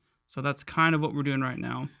cohesion. So that's kind of what we're doing right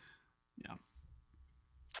now.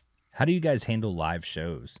 How do you guys handle live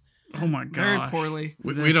shows? Oh my Very god. poorly.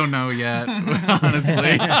 We don't know yet,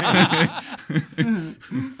 honestly.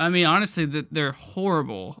 I mean, honestly, they're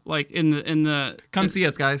horrible. Like in the Come see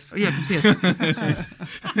us, guys. yeah, come see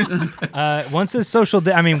us. Once this social,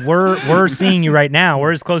 we're seeing you right now.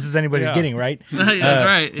 We're as close as anybody's Yeah. getting, right? That's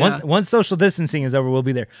right. Yeah. Once social distancing is over, we'll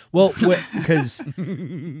be there. Well, because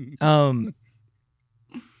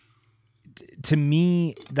to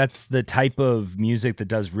me, that's the type of music that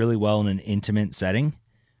does really well in an intimate setting,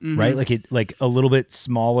 right? Like a little bit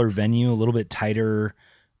smaller venue, a little bit tighter,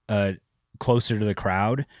 closer to the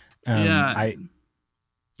crowd. Yeah.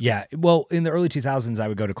 Yeah. Well, in the early 2000s, I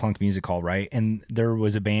would go to Clunk Music Hall, right? And there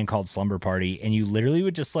was a band called Slumber Party, and you literally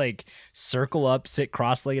would just like circle up, sit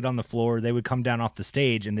cross-legged on the floor. They would come down off the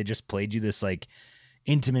stage and they just played you this like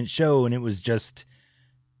intimate show. And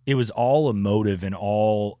it was all emotive and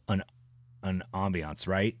all an ambiance,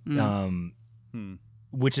 right?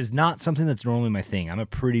 Which is not something that's normally my thing. I'm a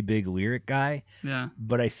pretty big lyric guy, Yeah.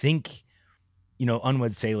 but I think,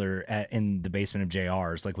 Unwed Sailor in the basement of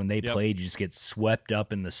JR's, like when they played, you just get swept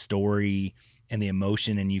up in the story and the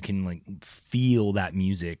emotion, and you can like feel that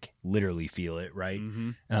music, literally feel it, right?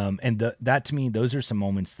 And that to me, those are some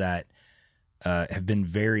moments that have been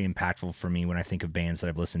very impactful for me when I think of bands that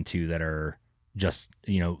I've listened to that are just,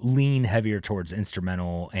 lean heavier towards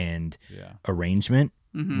instrumental and arrangement,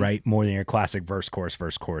 right? More than your classic verse,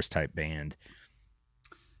 chorus type band.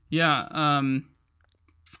 Yeah.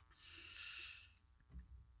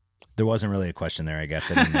 There wasn't really a question there, I guess.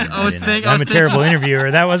 I'm a terrible interviewer.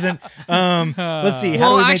 That wasn't. Let's see.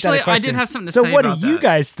 How do we make that a question? I did have something to so say what about do you that.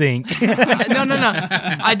 guys think? No.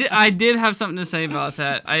 I did have something to say about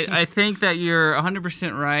that. I think that you're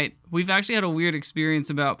 100% right. We've actually had a weird experience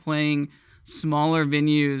about playing smaller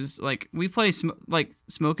venues. Like we play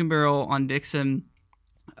Smoke and Barrel on Dixon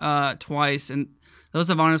twice, and those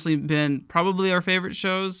have honestly been probably our favorite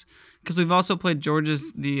shows. Because we've also played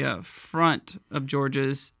George's, the front of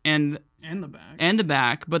George's, and the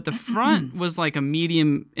back, but the front was like a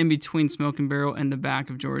medium in between Smoke and Barrel and the back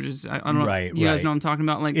of George's. I don't know. Right, You guys right. know what I'm talking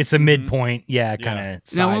about? Like It's a midpoint, kind of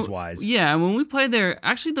size wise. Yeah, when we played there,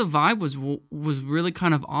 actually the vibe was really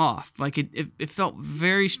kind of off. Like it felt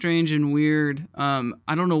very strange and weird. I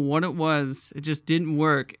don't know what it was. It just didn't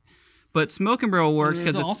work. But Smoke and Barrel works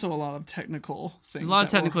There's because it's also a lot of technical things. a lot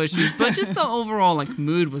of technical issues, but just the overall like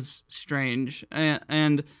mood was strange.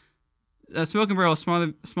 And Smoke and Barrel,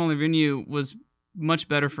 smaller venue, was much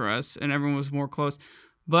better for us, and everyone was more close.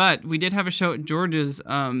 But we did have a show at George's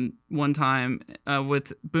one time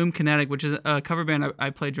with Boom Kinetic, which is a cover band I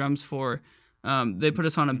play drums for. They put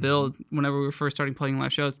us on a bill whenever we were first starting playing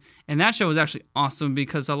live shows, and that show was actually awesome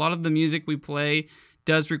because a lot of the music we play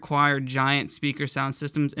does require giant speaker sound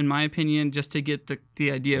systems, in my opinion, just to get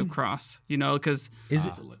the idea across. Because Is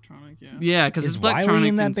It's electronic, yeah. yeah, because is it's electronic. Wiley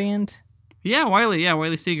in that and- band? Yeah,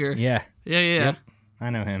 Wiley Seeger. Yeah. Yeah. Yep. I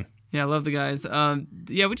know him. Yeah, I love the guys.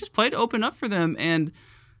 We just played open up for them, and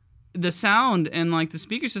the sound and like the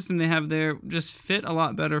speaker system they have there just fit a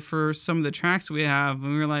lot better for some of the tracks we have.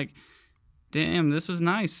 And we were like, damn, this was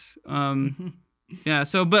nice. Yeah.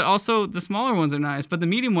 So, but also the smaller ones are nice, but the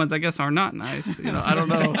medium ones, I guess, are not nice. I don't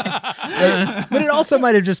know. But it also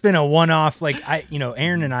might have just been a one-off. Like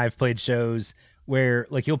Aaron and I have played shows where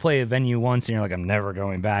like you'll play a venue once and you're like, I'm never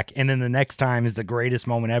going back. And then the next time is the greatest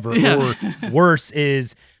moment ever. Yeah. Or worse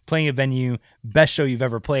is playing a venue, best show you've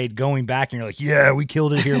ever played, going back and you're like, yeah, we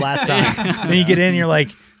killed it here last time. Then you get in and you're like,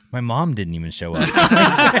 my mom didn't even show up.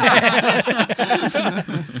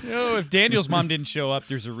 If Daniel's mom didn't show up,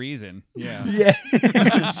 there's a reason. Yeah.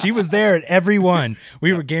 Yeah. She was there at every one.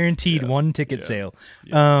 We were guaranteed one ticket sale.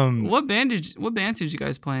 What bands did you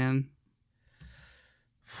guys play in?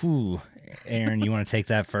 Whew. Aaron, you want to take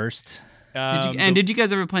that first? Did you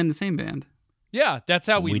guys ever play in the same band? Yeah, that's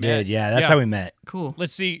how we met. did. Yeah, that's how we met. Cool.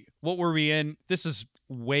 Let's see. What were we in? This is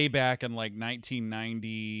way back in like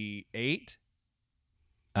 1998.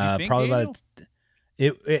 think, Probably Daniel? about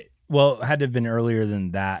it. Well, it had to have been earlier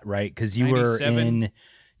than that, right? Because you 97?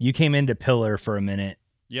 you came into Pillar for a minute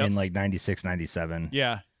Yep. in like 96, 97.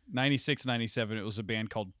 Yeah, 96, 97. It was a band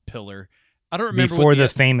called Pillar. I don't remember Before what the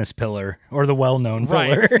famous Pillar or the well-known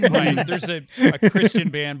Pillar. right. Right. There's a Christian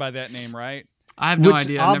band by that name, right? I have no Which,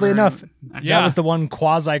 idea. I've oddly never enough, heard of it, actually. Yeah. that was the one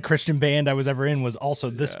quasi-Christian band I was ever in, was also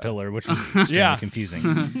this Pillar, which was extremely Yeah.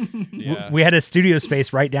 confusing. Yeah. We had a studio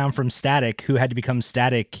space right down from Static, who had to become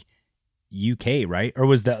Static UK, right? Or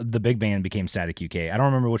was the big band became Static UK? I don't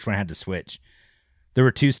remember which one had to switch. There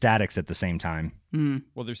were two Statics at the same time.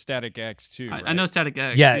 Well, there's Static X too. I right? know Static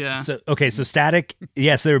X. Yeah. Yeah. So Static.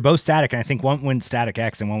 Yeah. So they were both Static, and I think one went Static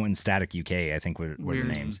X and one went Static UK. I think were the Weird.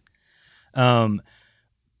 names.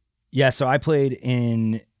 Yeah. So I played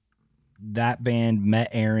in that band, met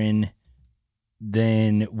Aaron,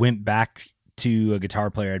 then went back to a guitar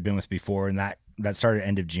player I'd been with before, and that started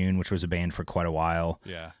end of June, which was a band for quite a while.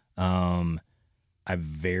 Yeah. I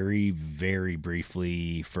very, very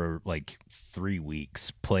briefly, for like 3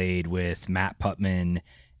 weeks, played with Matt Putman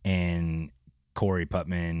and Corey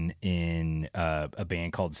Putman in a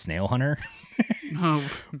band called Snail Hunter, Oh,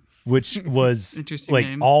 which was Interesting like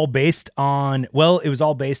name. all based on, it was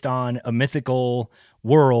all based on a mythical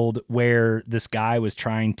world where this guy was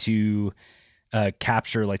trying to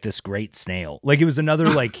capture like this great snail. Like it was another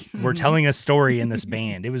like we're telling a story in this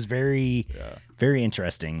band. It was very very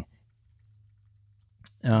interesting.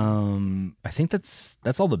 I think that's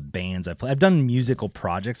all the bands I play. I've done musical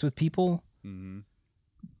projects with people,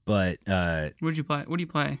 but What do you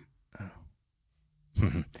play?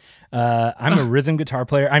 I'm a rhythm guitar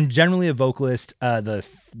player. I'm generally a vocalist. The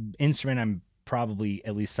instrument I'm probably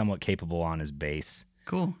at least somewhat capable on is bass.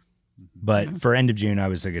 Cool. But for End of June, I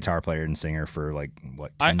was a guitar player and singer for like,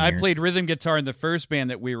 what, 10 I years? played rhythm guitar in the first band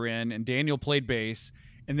that we were in, and Daniel played bass.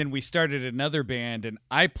 And then we started another band, and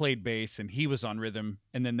I played bass, and he was on rhythm.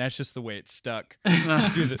 And then that's just the way it stuck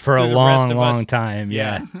for a long time.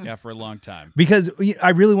 Yeah, for a long time. Because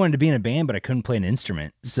I really wanted to be in a band, but I couldn't play an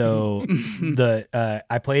instrument. So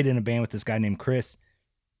I played in a band with this guy named Chris,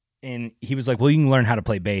 and he was like, well, you can learn how to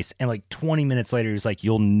play bass. And like 20 minutes later, he was like,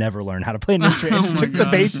 you'll never learn how to play an instrument. And just took the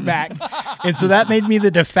bass back. And so that made me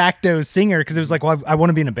the de facto singer, because it was like, well, I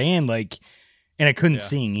want to be in a band, like, and I couldn't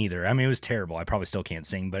sing either. I mean, it was terrible. I probably still can't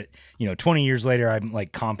sing, but 20 years later, I'm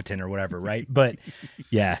like competent or whatever, right? But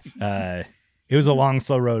yeah, it was a long,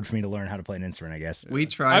 slow road for me to learn how to play an instrument, I guess. We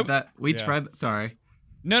tried that. Sorry.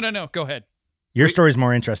 No. Go ahead. Your story's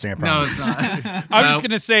more interesting, I No, promise. it's not. I was just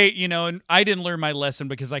gonna say, and I didn't learn my lesson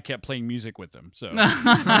because I kept playing music with them. So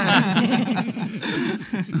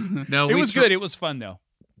No, it was good. It was fun though.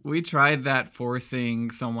 We tried that, forcing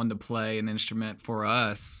someone to play an instrument for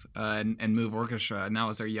us and move orchestra, and that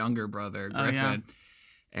was our younger brother, Griffin. yeah.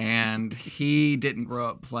 And he didn't grow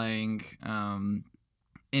up playing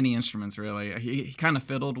any instruments, really. He kind of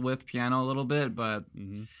fiddled with piano a little bit, but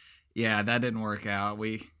yeah, that didn't work out.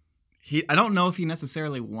 I don't know if he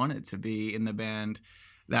necessarily wanted to be in the band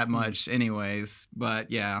that much anyways, but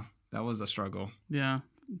yeah, that was a struggle. Yeah.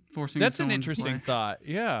 Forcing That's an someone to interesting play. thought.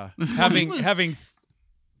 Yeah, was- having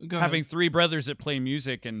Go ahead. having three brothers that play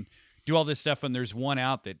music and do all this stuff, and there's one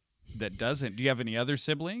out that doesn't. Do you have any other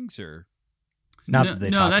siblings or? Not no, that they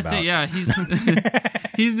no, talk that's about. it. Yeah,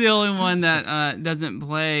 he's the only one that doesn't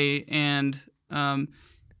play, and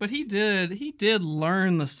But he did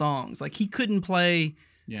learn the songs. Like he couldn't play,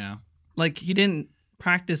 Yeah. like he didn't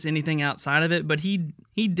practice anything outside of it, but he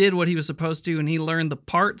did what he was supposed to, and he learned the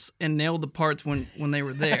parts and nailed the parts when they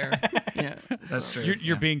were there. Yeah. That's true.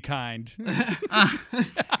 You're being kind.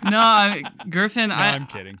 Griffin. No, I'm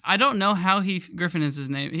kidding. I don't know how Griffin is his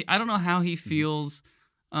name. I don't know how he feels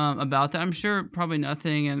about that. I'm sure probably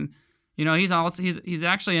nothing. And he's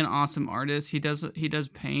actually an awesome artist. He does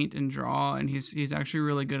paint and draw, and he's actually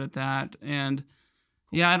really good at that. And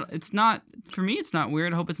yeah, it's not for me. It's not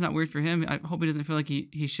weird. I hope it's not weird for him. I hope he doesn't feel like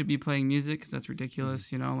he should be playing music, because that's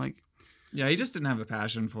ridiculous. Yeah, he just didn't have a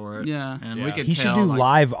passion for it. Yeah. And we could He should tell, do like,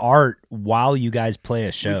 live art while you guys play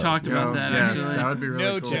a show. We talked about that yes, actually. that would be really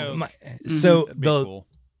No cool. joke. So That'd be the cool.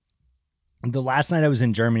 the last night I was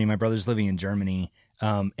in Germany, my brother's living in Germany,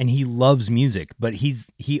 and he loves music, but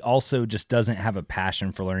he also just doesn't have a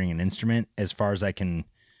passion for learning an instrument, as far as I can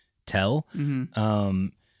tell.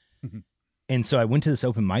 And so I went to this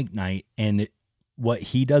open mic night, and what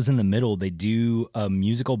he does in the middle, they do a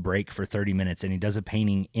musical break for 30 minutes, and he does a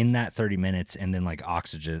painting in that 30 minutes, and then like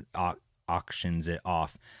auctions it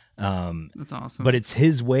off. That's awesome. But it's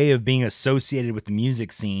his way of being associated with the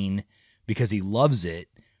music scene, because he loves it,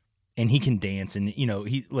 and he can dance, and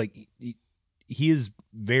he is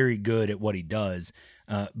very good at what he does.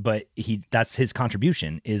 But that's his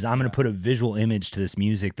contribution, is I'm going to put a visual image to this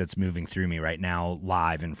music that's moving through me right now,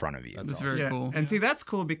 live in front of you. That's very cool. And see, that's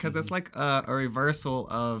cool, because it's like a reversal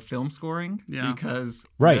of film scoring, Yeah. because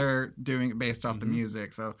Right. they're doing it based off the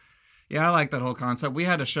music. So yeah, I like that whole concept. We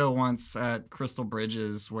had a show once at Crystal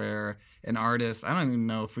Bridges where an artist, I don't even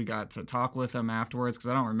know if we got to talk with him afterwards,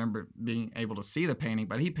 because I don't remember being able to see the painting,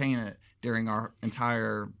 but he painted it during our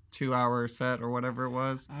entire 2-hour set or whatever it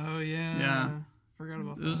was. Oh yeah. Yeah. Forgot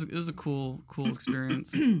about It was a cool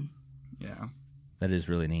experience. Yeah. That is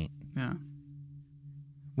really neat. Yeah.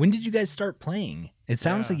 When did you guys start playing? It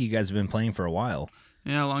sounds Yeah. like you guys have been playing for a while.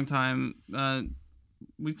 Yeah, a long time.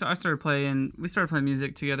 We started playing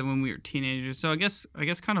music together when we were teenagers. So I guess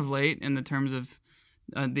kind of late in the terms of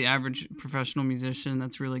the average professional musician.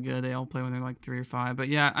 That's really good. They all play when they're like 3 or 5. But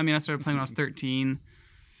yeah, I mean, I started playing when I was 13.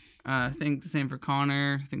 I think the same for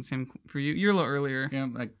Connor. I think the same for you. You're a little earlier. Yeah,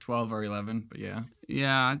 like 12 or 11, but yeah.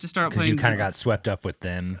 Yeah, I just started Because playing. you kind of got swept up with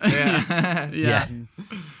them. Yeah. Yeah.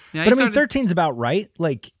 Yeah, But I mean, 13's about right.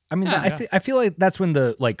 Like, I mean, Yeah. I feel like that's when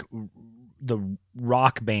the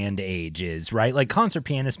rock band age is, right? Like concert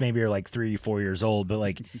pianists maybe are like 3-4 years old, but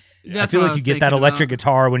like I That's feel what like was you get that thinking electric about.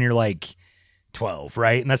 guitar when you're like 12,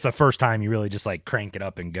 right? And that's the first time you really just like crank it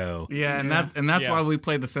up and go. Yeah, and that's Yeah. why we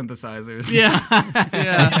play the synthesizers. Yeah,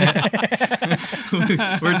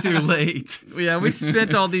 yeah. We're too late. Yeah, we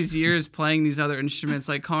spent all these years playing these other instruments.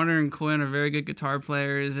 Like Connor and Quinn are very good guitar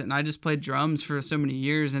players, and I just played drums for so many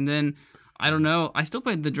years. And then I don't know, I still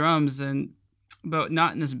played the drums, but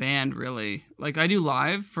not in this band really. Like I do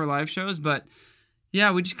live for live shows, but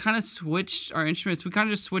yeah, we just kind of switched our instruments. We kind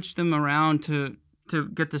of just switched them around to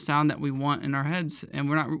get the sound that we want in our heads, and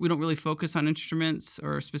we don't really focus on instruments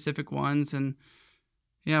or specific ones. And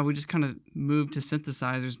yeah, we just kind of moved to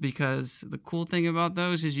synthesizers because the cool thing about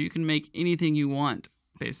those is you can make anything you want.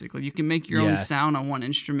 Basically, you can make your own sound on one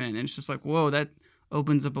instrument, and it's just like, whoa, that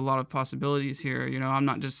opens up a lot of possibilities here. I'm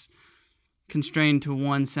not just constrained to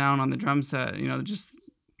one sound on the drum set.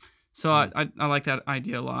 So I like that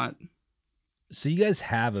idea a lot. So you guys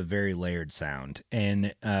have a very layered sound,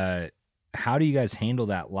 and how do you guys handle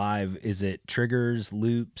that live? Is it triggers,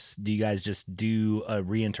 loops? Do you guys just do a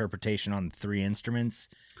reinterpretation on 3 instruments?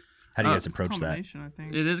 How do you guys approach that? I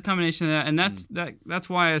think. It is a combination of that, and that's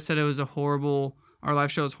why I said our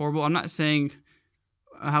live show is horrible. I'm not saying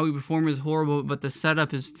how we perform is horrible, but the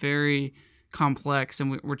setup is very complex,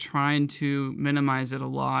 and we're trying to minimize it a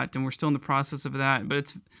lot, and we're still in the process of that.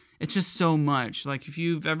 But it's just so much. Like if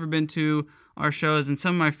you've ever been to our shows, and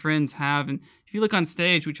some of my friends have, and if you look on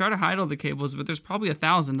stage, we try to hide all the cables, but there's probably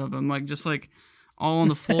 1,000 of them, like just like all on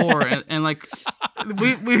the floor, and like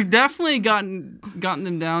we've definitely gotten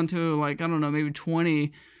them down to like, I don't know, maybe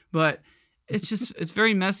 20, but it's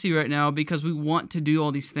very messy right now because we want to do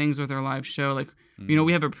all these things with our live show. Like,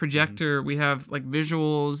 we have a projector, we have like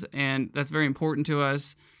visuals, and that's very important to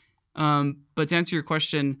us. But to answer your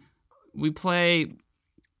question, we play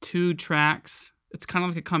 2 tracks. It's kind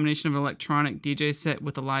of like a combination of an electronic DJ set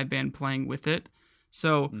with a live band playing with it.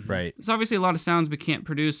 So Right. there's obviously a lot of sounds we can't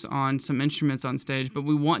produce on some instruments on stage, but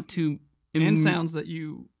we want to. And sounds that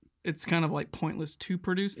it's kind of like pointless to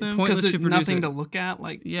produce them because Pointless to there's produce nothing it. to look at,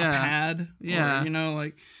 like Yeah. a pad. Yeah. Or,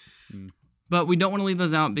 like. But we don't want to leave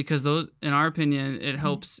those out because those, in our opinion, it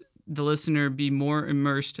helps the listener be more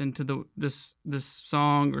immersed into this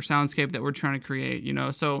song or soundscape that we're trying to create.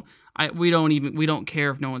 So we don't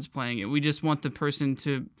care if no one's playing it. We just want the person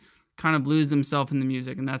to kind of lose themselves in the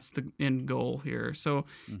music, and that's the end goal here. So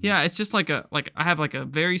yeah, it's just like I have like a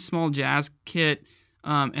very small jazz kit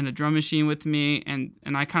and a drum machine with me, and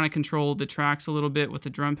I kind of control the tracks a little bit with the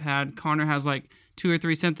drum pad. Connor has like 2 or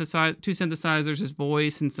 3 synthesizers, his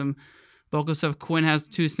voice, and some vocal stuff. Quinn has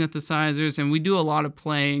 2 synthesizers, and we do a lot of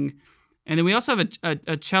playing. And then we also have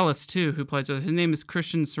a cellist too who plays with us. His name is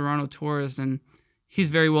Christian Serrano Torres, and he's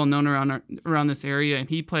very well known around this area, and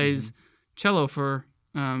he plays cello for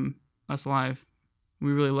us live.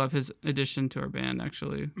 We really love his addition to our band,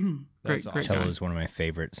 actually. Great awesome. Cello guy. is one of my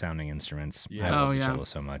favorite sounding instruments. I Yeah. love Oh, yeah. cello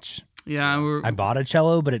so much. Yeah, I bought a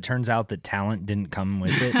cello, but it turns out that talent didn't come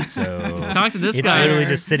with it. So talk to this it's guy. literally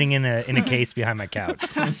just sitting in a case behind my couch.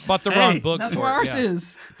 Bought the wrong book. That's for where it, ours yeah.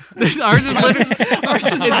 is. Ours is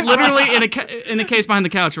literally in a case behind the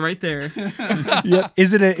couch right there. Yep.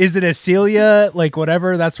 Is it a Celia, like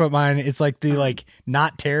whatever? That's what mine. It's like the like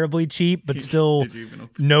not terribly cheap, but still Did you even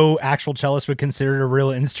open- no actual cellist would consider it a real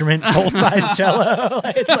instrument. Full size cello.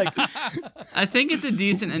 It's like I think it's a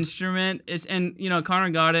decent instrument. And Connor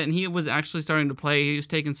got it, and he was actually starting to play. He was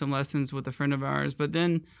taking some lessons with a friend of ours, but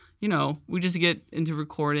then we just get into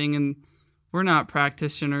recording, and we're not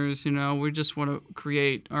practitioners. We just want to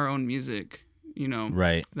create our own music.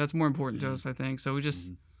 right. That's more important to us, I think. So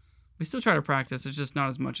we still try to practice. It's just not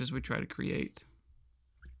as much as we try to create.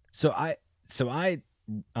 So I'm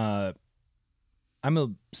a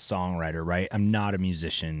songwriter, right? I'm not a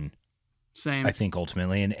musician. Same. I think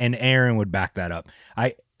ultimately, and Aaron would back that up.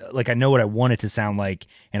 I know what I want it to sound like,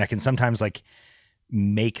 and I can sometimes like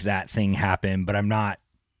make that thing happen, but I'm not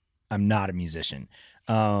a musician.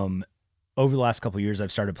 Over the last couple of years,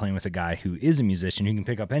 I've started playing with a guy who is a musician who can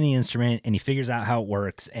pick up any instrument, and he figures out how it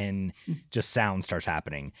works, and just sound starts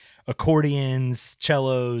happening. Accordions,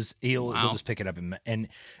 cellos, he'll just pick it up, and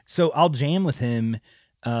so I'll jam with him,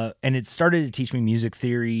 and it started to teach me music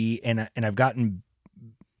theory, and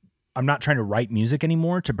I'm not trying to write music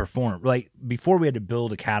anymore to perform. Like before, we had to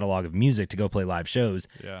build a catalog of music to go play live shows.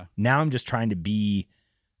 Yeah. Now I'm just trying to be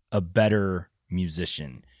a better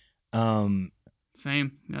musician.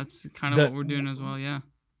 Same. That's kind of what we're doing as well. Yeah.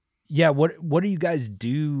 Yeah. What do you guys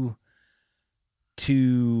do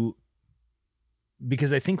to?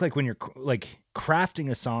 Because I think like when you're like crafting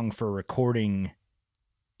a song for recording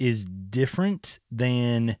is different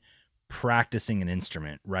than practicing an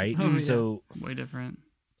instrument, right? Oh, yeah. So Way different.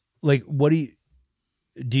 like, what do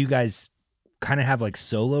you guys kind of have like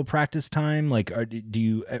solo practice time? Like, do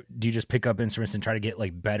you just pick up instruments and try to get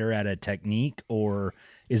like better at a technique, or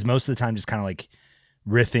is most of the time just kind of like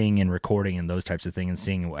riffing and recording and those types of things and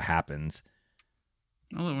seeing what happens?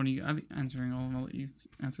 I'll let one of you. I'm answering all of them. I'll let you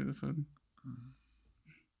answer this one.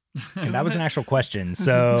 And that was an actual question,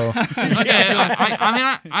 so Okay,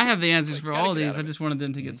 I mean, I have the answers for all of these. I just wanted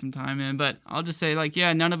them to get some time in, but I'll just say, like,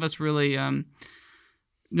 yeah, none of us really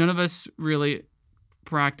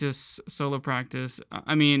practice solo practice.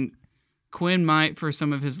 I mean, Quinn might for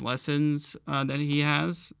some of his lessons that he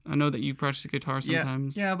has. I know that you practice the guitar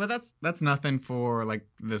sometimes. Yeah, but that's nothing for like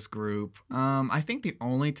this group. I think the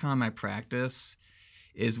only time I practice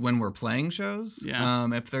is when we're playing shows. Yeah.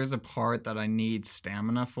 If there's a part that I need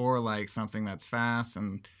stamina for, like something that's fast,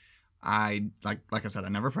 and I like I said, I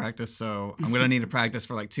never practice, so I'm gonna need to practice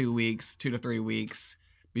for like 2 to 3 weeks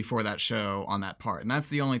before that show on that part, and that's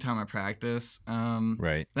the only time I practice.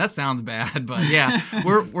 right. That sounds bad, but yeah,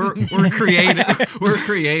 we're we're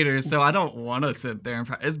creators, so I don't want to sit there and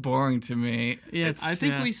practice. It's boring to me. Yeah, I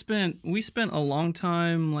think we spent a long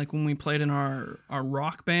time, like when we played in our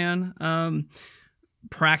rock band,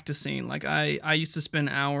 practicing. Like I used to spend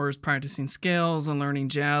hours practicing scales and learning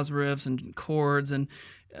jazz riffs and chords, and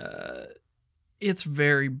it's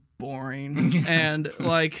very boring. And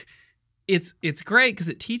like it's great because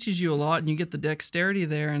it teaches you a lot and you get the dexterity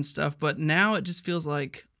there and stuff, but now it just feels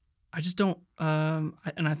like I just don't and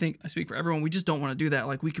I think I speak for everyone, we just don't want to do that.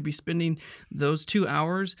 Like we could be spending those 2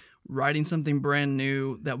 hours writing something brand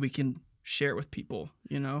new that we can share with people,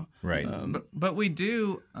 you know? Right. But we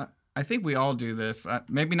do. I think we all do this.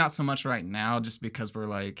 Maybe not so much right now, just because we're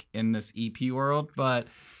like in this EP world. But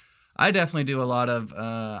I definitely do a lot of.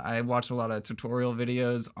 I watch a lot of tutorial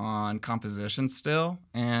videos on composition still,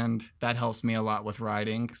 and that helps me a lot with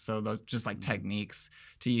writing. So those just like techniques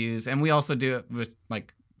to use, and we also do it with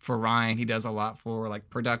like for Ryan. He does a lot for like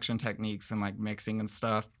production techniques and like mixing and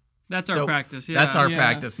stuff. That's our practice. Yeah. That's our Yeah.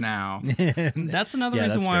 practice now. That's another Yeah,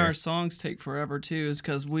 reason that's why fair. our songs take forever too, is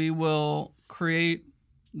because we will create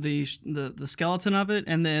the skeleton of it,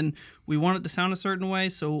 and then we want it to sound a certain way.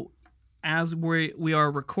 So as we are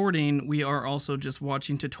recording, we are also just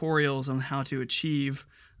watching tutorials on how to achieve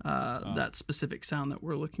that specific sound that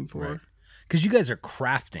we're looking for. Right. Because you guys are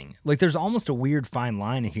crafting. Like there's almost a weird fine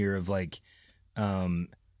line here of like,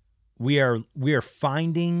 we are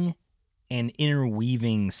finding and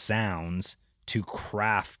interweaving sounds to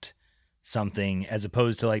craft something, as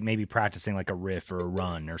opposed to like maybe practicing like a riff or a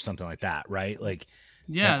run or something like that, right? Like,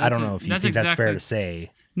 Yeah, I don't know if you think that's fair to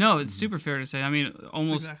say. No, it's super fair to say. I mean,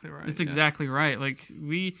 almost. exactly right, It's yeah. exactly right. Like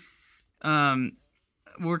we're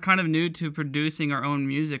kind of new to producing our own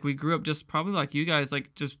music. We grew up just probably like you guys,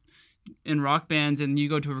 like just in rock bands, and you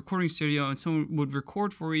go to a recording studio and someone would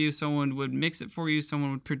record for you, someone would mix it for you,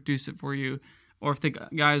 someone would produce it for you, or if the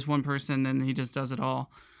guy is one person, then he just does it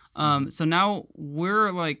all. So now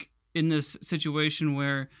we're like in this situation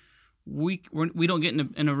where we don't get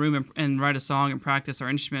in a room and write a song and practice our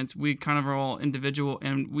instruments. We kind of are all individual,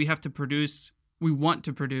 and we have to produce. We want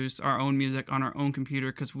to produce our own music on our own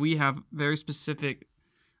computer because we have very specific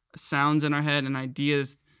sounds in our head and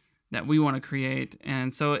ideas that we want to create.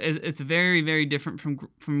 And so it's very, very different from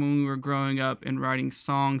when we were growing up and writing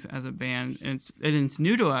songs as a band. And it's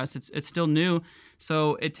new to us. It's still new.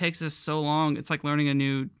 So it takes us so long. It's like learning a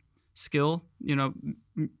new skill. You know,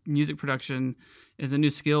 music production is a new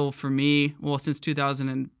skill for me. Well, since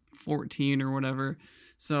 2014 or whatever.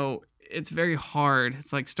 So it's very hard.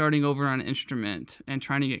 It's like starting over on an instrument and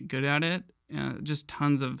trying to get good at it. Just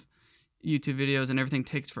tons of YouTube videos and everything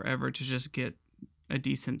takes forever to just get a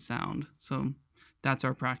decent sound. So that's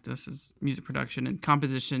our practice, is music production and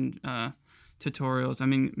composition tutorials. I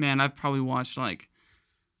mean, man, I've probably watched like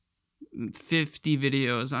 50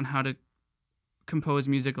 videos on how to compose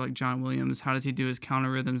music like John Williams. How does he do his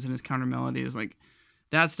counter rhythms and his counter melodies? Like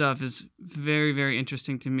that stuff is very, very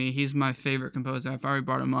interesting to me. He's my favorite composer. I've already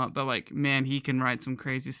brought him up, but like, man, he can write some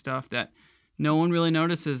crazy stuff that no one really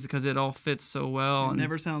notices because it all fits so well. It and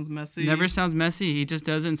never sounds messy. Never sounds messy. He just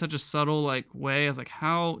does it in such a subtle like way. I was like,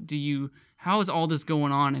 how is all this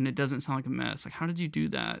going on and it doesn't sound like a mess? Like, how did you do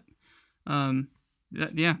that?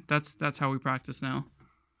 That's how we practice now.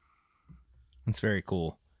 That's very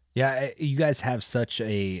cool. Yeah, you guys have such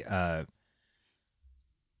a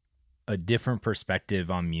different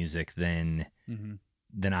perspective on music than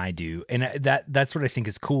I do, and that's what I think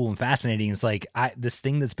is cool and fascinating. Is like this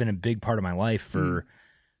thing that's been a big part of my life for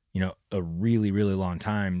a really, really long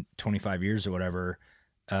time, 25 years or whatever.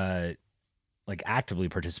 Like actively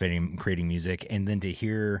participating in creating music, and then to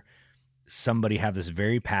hear somebody have this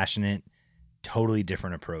very passionate, totally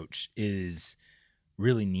different approach is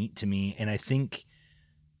really neat to me. And I think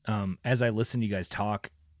as I listen to you guys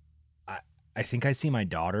talk, I think I see my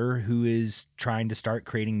daughter, who is trying to start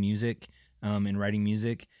creating music and writing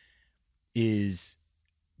music,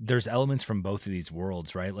 there's elements from both of these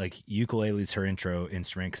worlds, right? Like ukulele's her intro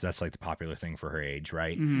instrument because that's like the popular thing for her age,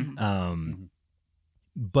 right?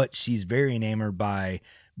 But she's very enamored by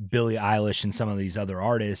Billie Eilish and some of these other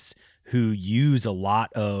artists who use a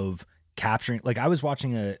lot of capturing. Like I was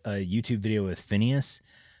watching a YouTube video with Phineas,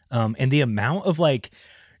 and the amount of like,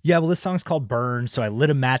 yeah, well, this song's called Burn, so I lit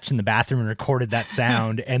a match in the bathroom and recorded that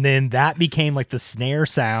sound, and then that became like the snare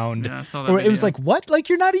sound. Yeah, I saw that Or it was video. like, what? Like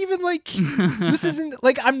you're not even like, this isn't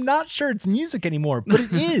like, I'm not sure it's music anymore, but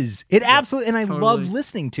it is. It absolutely, and I totally. love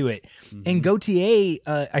listening to it. And Gautier,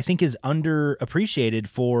 I think, is underappreciated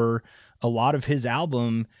for a lot of his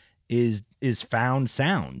album is found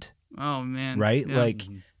sound, Oh man. right? Yeah. Like,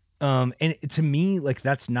 and to me, like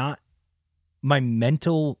that's not my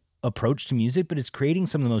mental approach to music, but it's creating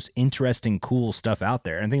some of the most interesting, cool stuff out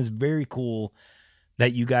there. And I think it's very cool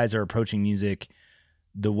that you guys are approaching music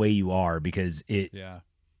the way you are, because it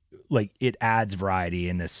like it adds variety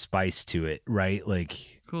and a spice to it, right?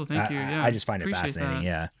 Like Cool. Thank you. Yeah. I just find it Appreciate fascinating. that.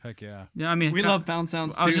 Yeah. Heck yeah. Yeah. I mean, We love found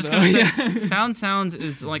sounds too. I was just though. gonna say, Found Sounds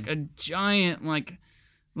is like a giant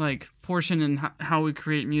like portion in how we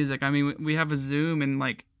create music. I mean, we have a Zoom, and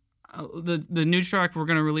like the new track we're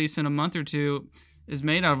gonna release in a month or two is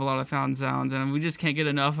made out of a lot of found sounds, and we just can't get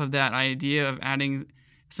enough of that idea of adding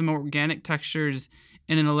some organic textures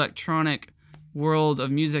in an electronic world of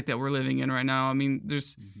music that we're living in right now. I mean,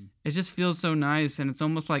 it just feels so nice, and it's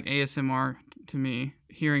almost like ASMR to me,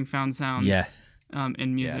 hearing found sounds Yeah.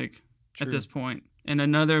 in music at true. this point. And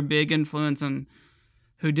another big influence on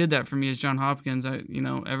who did that for me is John Hopkins.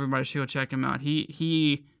 Everybody should go check him out.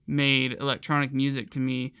 He made electronic music to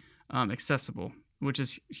me accessible, which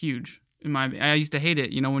is huge. I used to hate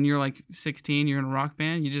it. When you're like 16, you're in a rock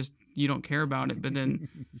band, you don't care about it. But then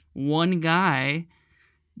one guy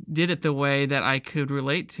did it the way that I could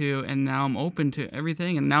relate to, and now I'm open to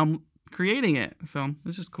everything, and now I'm creating it. So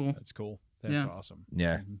it's just cool. That's cool. That's Yeah. awesome.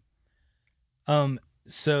 Yeah.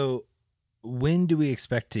 So when do we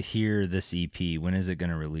expect to hear this EP? When is it going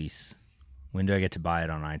to release? When do I get to buy it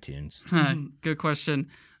on iTunes? Good question.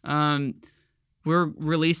 We're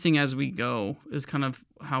releasing as we go is kind of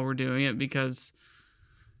how we're doing it, because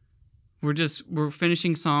we're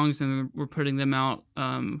finishing songs and we're putting them out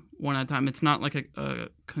one at a time. It's not like a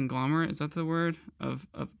conglomerate, is that the word, of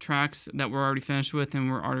tracks that we're already finished with and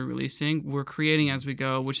we're already releasing. We're creating as we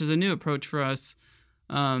go, which is a new approach for us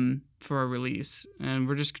for our release, and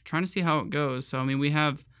we're just trying to see how it goes. So I mean, we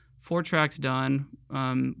have 4 tracks done.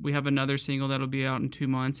 We have another single that'll be out in 2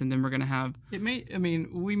 months, and then we're gonna have.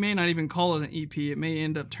 we may not even call it an EP. It may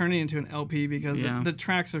end up turning into an LP because Yeah. the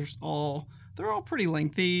tracks are all pretty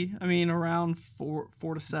lengthy. I mean, around 4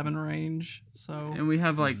 to 7 range. So And we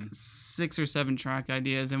have like 6 or 7 track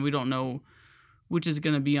ideas, and we don't know which is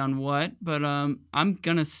gonna be on what. But I'm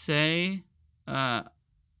gonna say out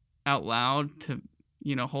loud to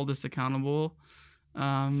hold us accountable.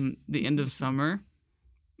 The end of summer.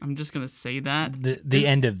 I'm just gonna say that. The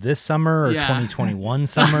end of this summer or Yeah. 2021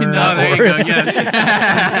 summer? No, there you Or- go. Yes.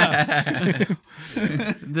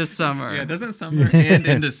 This summer. Yeah, doesn't summer end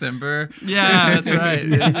in December? Yeah, that's right.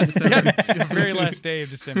 The very last day of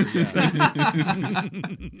December. Yeah.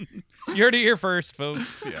 You heard it here first,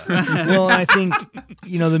 folks. Yeah. Well, I think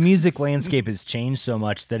the music landscape has changed so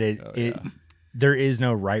much that there is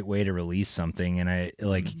no right way to release something, and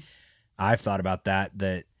I've thought about that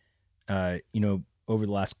over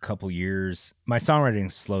the last couple years, my songwriting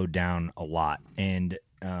slowed down a lot, and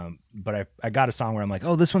but I got a song where I'm like,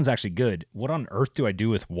 oh, this one's actually good. What on earth do I do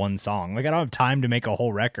with one song? Like, I don't have time to make a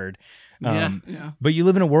whole record. Yeah. But you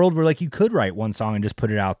live in a world where you could write one song and just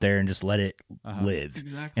put it out there and just let it live.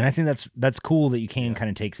 Exactly. And I think that's cool that you can kind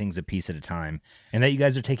of take things a piece at a time, and that you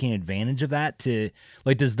guys are taking advantage of that. To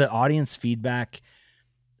does the audience feedback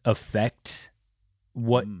affect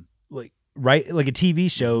what right? Like a TV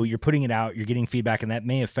show, you're putting it out, you're getting feedback, and that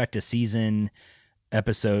may affect a season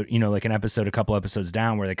episode, like an episode, a couple episodes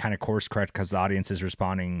down, where they kind of course correct because the audience is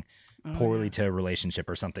responding poorly to a relationship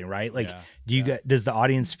or something, right? Does the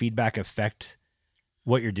audience feedback affect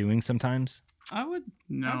what you're doing sometimes? I would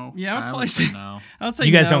No. Yeah, I would I probably would say say no. I would say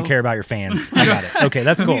You guys no. don't care about your fans. I got it. Okay,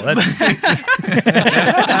 that's cool. Well, you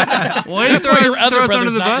That's why your other throw us brother's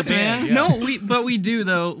under the not bus, the band. man. Yeah. No, we do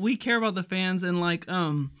though. We care about the fans, and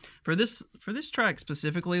for this track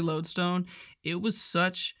specifically, Lodestone, it was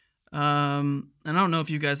such and I don't know if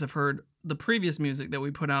you guys have heard the previous music that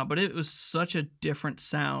we put out, but it was such a different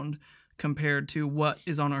sound compared to what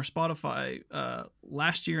is on our Spotify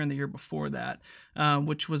last year and the year before that,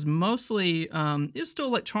 which was mostly it was still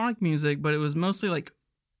electronic music, but it was mostly like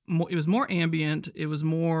it was more ambient, it was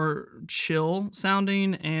more chill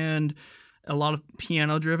sounding, and a lot of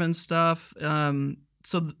piano driven stuff.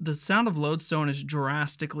 So the sound of Lodestone is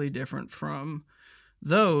drastically different from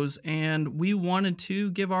those, and we wanted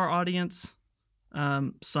to give our audience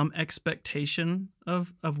some expectation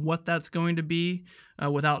of what that's going to be,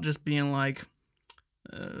 without just being like,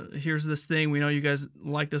 here's this thing, we know you guys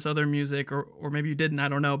like this other music, or maybe you didn't, I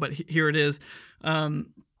don't know, but here it is.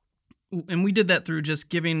 And we did that through just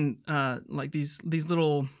giving like these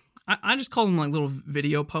little, I just call them like little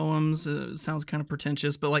video poems. It sounds kind of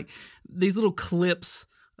pretentious, but like these little clips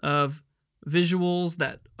of visuals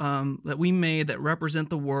that we made that represent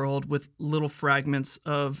the world, with little fragments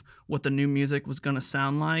of what the new music was going to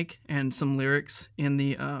sound like, and some lyrics in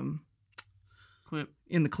the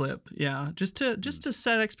clip. Yeah, just to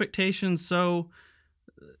set expectations, so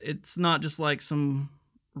it's not just like some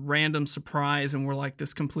random surprise and we're like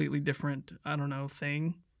this completely different, I don't know,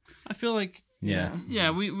 thing. I feel like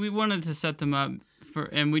we wanted to set them up for,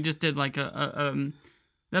 and we just did like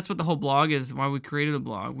that's what the whole blog is, why we created a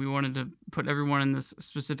blog. We wanted to put everyone in this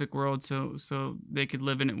specific world so they could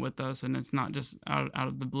live in it with us, and it's not just out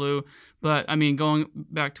of the blue. But I mean, going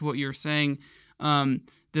back to what you were saying,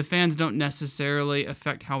 the fans don't necessarily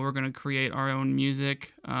affect how we're going to create our own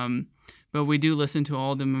music. But we do listen to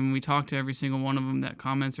all of them, and we talk to every single one of them that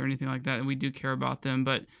comments or anything like that, and we do care about them.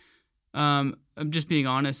 But I'm just being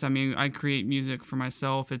honest. I mean, I create music for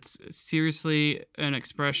myself. It's seriously an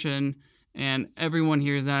expression, and everyone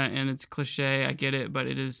hears that, and it's cliche. I get it, but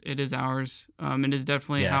it is ours. It is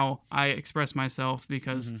definitely how I express myself,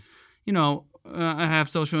 because, I have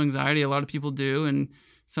social anxiety. A lot of people do, and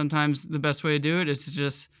sometimes the best way to do it is to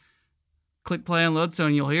just click play on Lodestone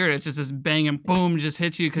and you'll hear it. It's just this bang and boom, just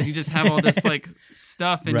hits you because you just have all this like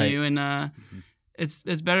stuff in you, and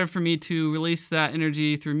it's better for me to release that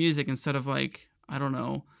energy through music instead of like, I don't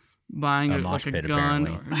know, buying a gun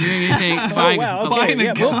or doing anything. Buying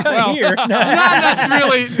a gun. We'll cut here. That's not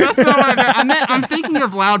what I meant. I'm thinking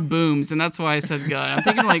of loud booms, and that's why I said gun. I'm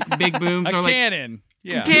thinking like big booms or like cannon.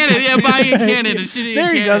 Yeah. Buying a cannon and shooting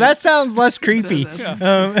There you go. That sounds less creepy.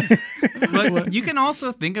 But you can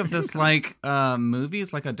also think of this like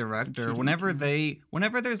movies, like a director. Whenever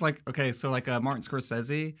there's like, okay, so like Martin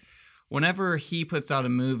Scorsese, whenever he puts out a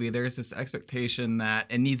movie, there's this expectation that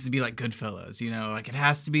it needs to be like Goodfellas, like it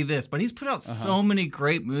has to be this. But he's put out so many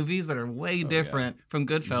great movies that are way different from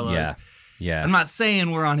Goodfellas. Yeah. I'm not saying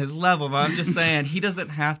we're on his level, but I'm just saying he doesn't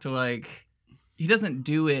have to like, he doesn't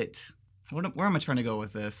do it. Where am I trying to go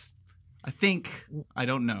with this? I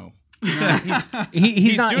don't know.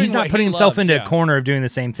 He's not putting himself into a corner of doing the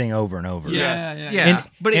same thing over and over. Yeah.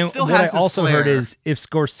 But it still has what I also flair. heard is if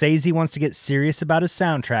Scorsese wants to get serious about his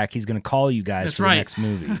soundtrack, he's going to call you guys for the next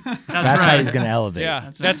movie. That's how he's going to elevate. Yeah,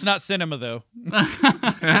 that's not cinema though. The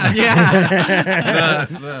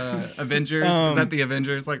Avengers, is that the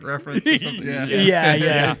Avengers like reference or something?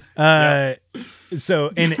 Yeah.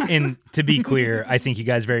 So, and to be clear, I think you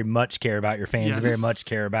guys very much care about your fans, and very much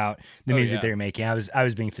care about the music that you're making. I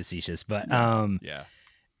was being facetious, but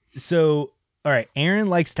So, all right, Aaron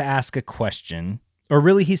likes to ask a question, or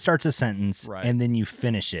really, he starts a sentence and then you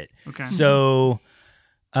finish it. Okay. So,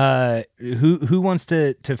 who wants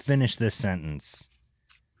to finish this sentence?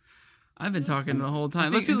 I've been talking the whole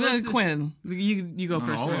time. Let's Quinn. You go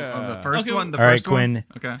first. The first one. All right, Quinn.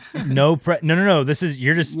 Okay. No. This is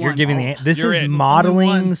you're giving this You're is in.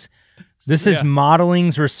 modeling's. This is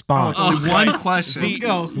modeling's response. It's only one question. Let's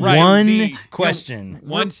go. One question.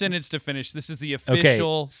 One sentence to finish. This is the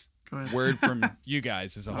official word from you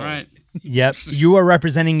guys as a whole. All right. Yep. You are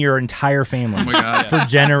representing your entire family Oh my God. for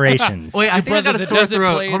generations. Wait, I think I got a that sore doesn't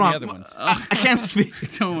throat. play in Hold the on. other ones. I can't speak.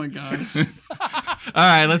 Oh my God. All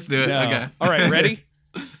right, let's do it. No. Okay. All right, ready?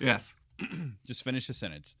 Yes. Just finish the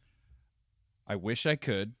sentence. I wish I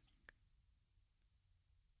could.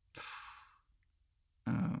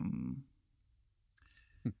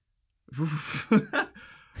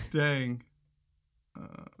 Dang.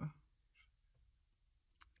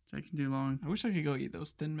 Taking too long. I wish I could go eat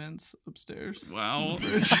those Thin Mints upstairs. Wow.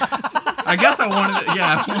 I guess I wanted it.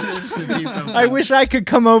 Yeah, I wanted it to be something. I wish I could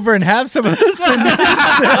come over and have some of those things.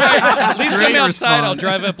 Leave some Great outside. I'll response.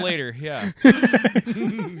 drive up later. Yeah.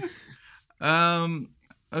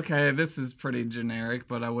 Okay, this is pretty generic,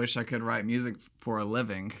 but I wish I could write music for a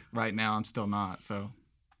living. Right now, I'm still not. So.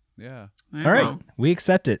 Yeah. There All you right, go. we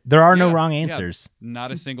accept it. There are no Yeah, wrong yeah. answers.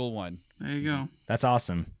 Not a single one. There you go. That's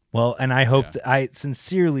awesome. Well, and I hope Yeah. I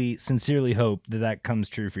sincerely hope that comes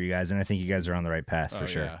true for you guys, and I think you guys are on the right path for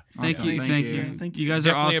sure. Yeah. Thank Awesome. you. Thank Thank you. you. Thank You guys are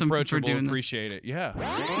Definitely awesome for approachable. doing this. Appreciate it. Yeah.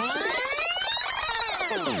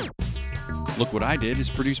 Look What I Did is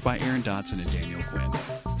produced by Aaron Dotson and Daniel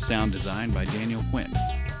Quinn. Sound designed by Daniel Quinn.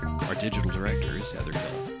 Our digital director is Heather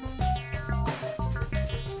Hill.